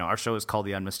you. Our show is called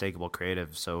The Unmistakable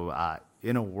Creative. So,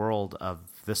 in a world of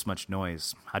this much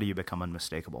noise, how do you become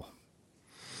unmistakable?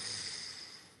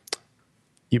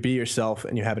 You be yourself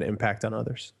and you have an impact on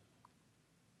others.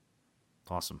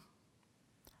 Awesome.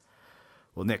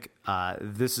 Well, Nick,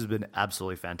 this has been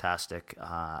absolutely fantastic.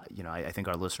 I think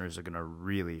our listeners are going to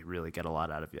really, really get a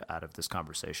lot out of this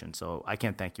conversation. So I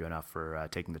can't thank you enough for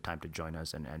taking the time to join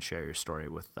us and share your story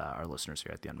with our listeners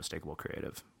here at The Unmistakable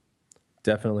Creative.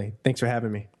 Definitely. Thanks for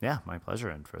having me. Yeah, my pleasure.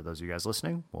 And for those of you guys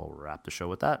listening, we'll wrap the show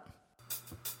with that.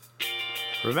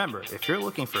 Remember, if you're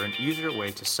looking for an easier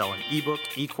way to sell an ebook,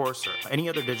 e-course, or any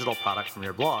other digital product from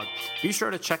your blog, be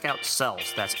sure to check out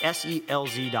Selz. That's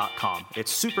SELZ.com.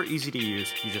 It's super easy to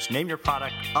use. You just name your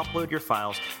product, upload your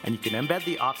files, and you can embed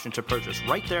the option to purchase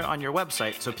right there on your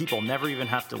website so people never even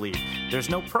have to leave. There's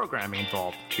no programming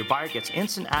involved. Your buyer gets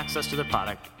instant access to the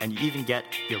product, and you even get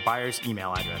your buyer's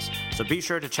email address. So be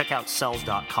sure to check out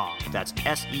Selz.com. That's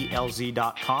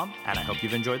SELZ.com, and I hope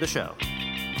you've enjoyed the show.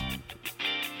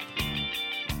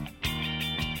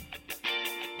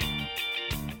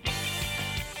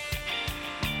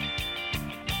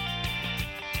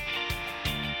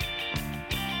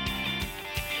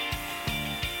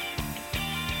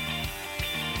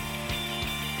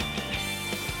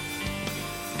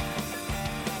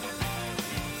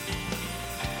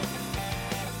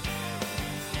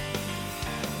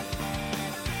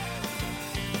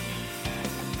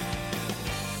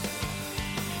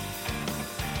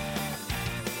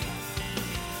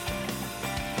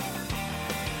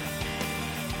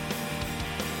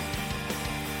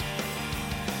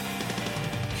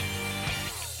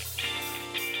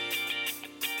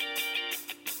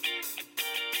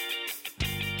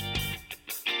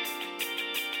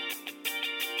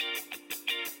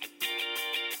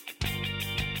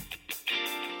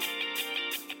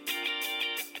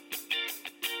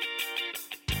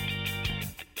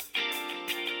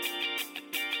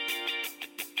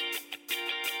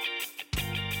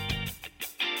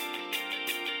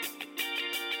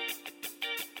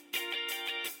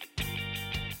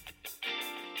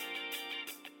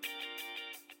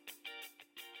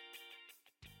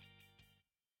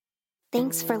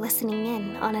 Thanks for listening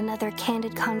in on another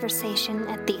candid conversation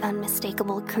at The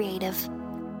Unmistakable Creative.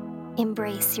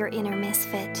 Embrace your inner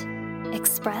misfit.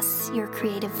 Express your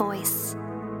creative voice.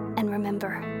 And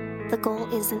remember, the goal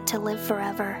isn't to live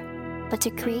forever, but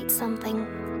to create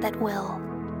something that will.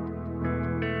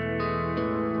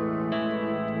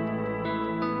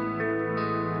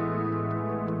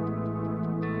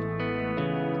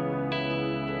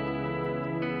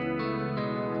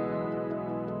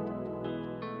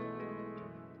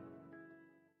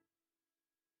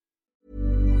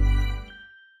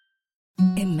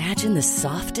 Imagine the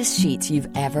softest sheets you've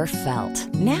ever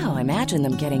felt. Now imagine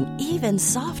them getting even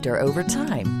softer over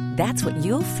time. That's what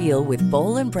you'll feel with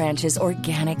Boll & Branch's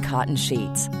organic cotton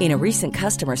sheets. In a recent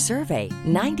customer survey,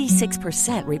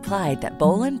 96% replied that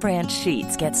Boll & Branch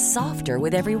sheets get softer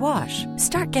with every wash.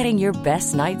 Start getting your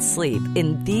best night's sleep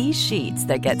in these sheets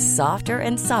that get softer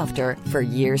and softer for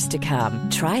years to come.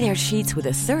 Try their sheets with a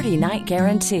 30-night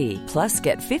guarantee. Plus,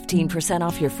 get 15%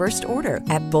 off your first order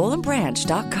at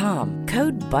bollandbranch.com.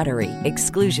 Code BUTTERY.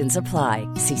 Exclusions apply.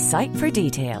 See site for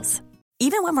details.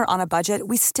 Even when we're on a budget,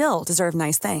 we still deserve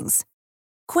nice things.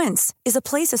 Quince is a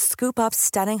place to scoop up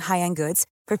stunning high-end goods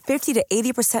for 50 to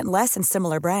 80% less than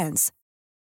similar brands.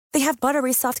 They have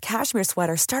buttery soft cashmere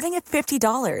sweaters starting at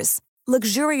 $50,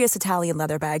 luxurious Italian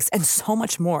leather bags, and so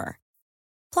much more.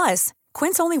 Plus,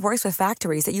 Quince only works with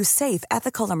factories that use safe,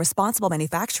 ethical, and responsible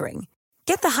manufacturing.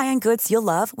 Get the high-end goods you'll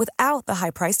love without the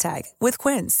high price tag with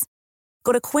Quince.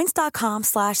 Go to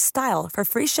quince.com/style for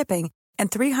free shipping and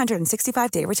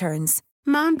 365-day returns.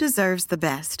 Mom deserves the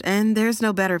best, and there's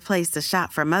no better place to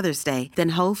shop for Mother's Day than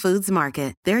Whole Foods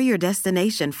Market. They're your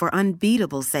destination for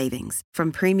unbeatable savings,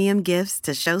 from premium gifts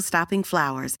to show-stopping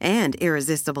flowers and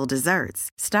irresistible desserts.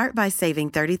 Start by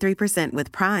saving 33%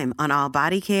 with Prime on all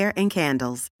body care and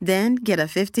candles. Then get a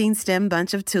 15-stem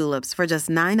bunch of tulips for just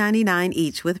 $9.99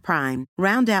 each with Prime.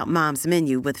 Round out Mom's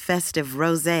menu with festive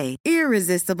rosé,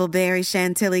 irresistible berry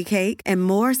chantilly cake, and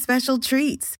more special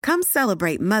treats. Come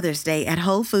celebrate Mother's Day at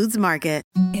Whole Foods Market.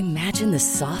 Imagine the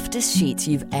softest sheets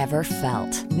you've ever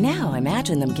felt. Now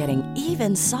imagine them getting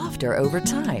even softer over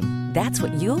time. That's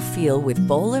what you'll feel with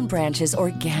Bowl and Branch's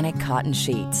organic cotton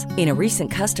sheets. In a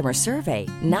recent customer survey,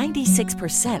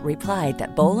 96% replied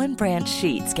that Bowl and Branch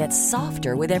sheets get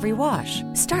softer with every wash.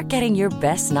 Start getting your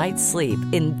best night's sleep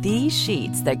in these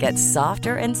sheets that get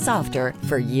softer and softer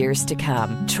for years to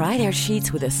come. Try their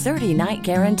sheets with a 30-night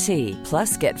guarantee.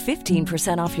 Plus, get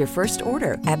 15% off your first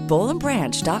order at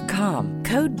bowlandbranch.com.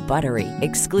 Code BUTTERY.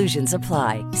 Exclusions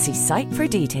apply. See site for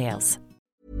details.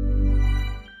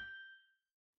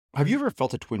 Have you ever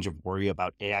felt a twinge of worry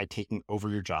about AI taking over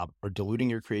your job or diluting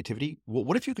your creativity? Well,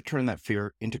 what if you could turn that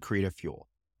fear into creative fuel?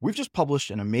 We've just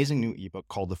published an amazing new ebook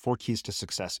called The 4 Keys to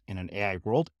Success in an AI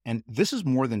World, and this is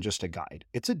more than just a guide.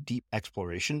 It's a deep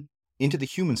exploration into the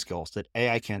human skills that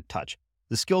AI can't touch,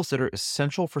 the skills that are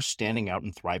essential for standing out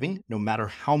and thriving, no matter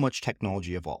how much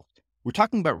technology evolved. We're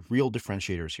talking about real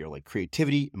differentiators here, like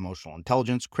creativity, emotional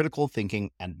intelligence, critical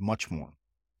thinking, and much more.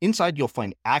 Inside, you'll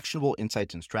find actionable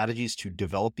insights and strategies to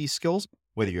develop these skills,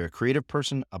 whether you're a creative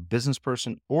person, a business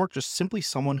person, or just simply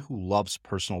someone who loves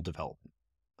personal development.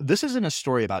 This isn't a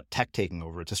story about tech taking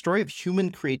over. It's a story of human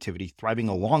creativity thriving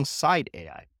alongside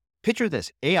AI. Picture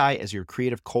this, AI as your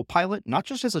creative co-pilot, not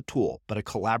just as a tool, but a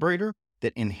collaborator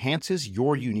that enhances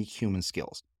your unique human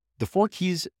skills. The 4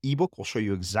 Keys ebook will show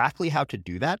you exactly how to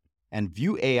do that and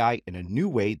view AI in a new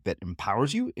way that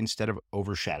empowers you instead of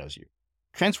overshadows you.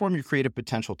 Transform your creative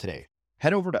potential today.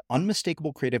 Head over to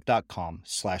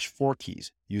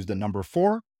unmistakablecreative.com/4keys. Use the number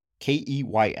 4,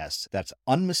 KEYS. That's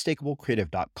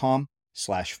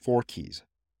unmistakablecreative.com/4keys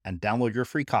and download your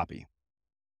free copy.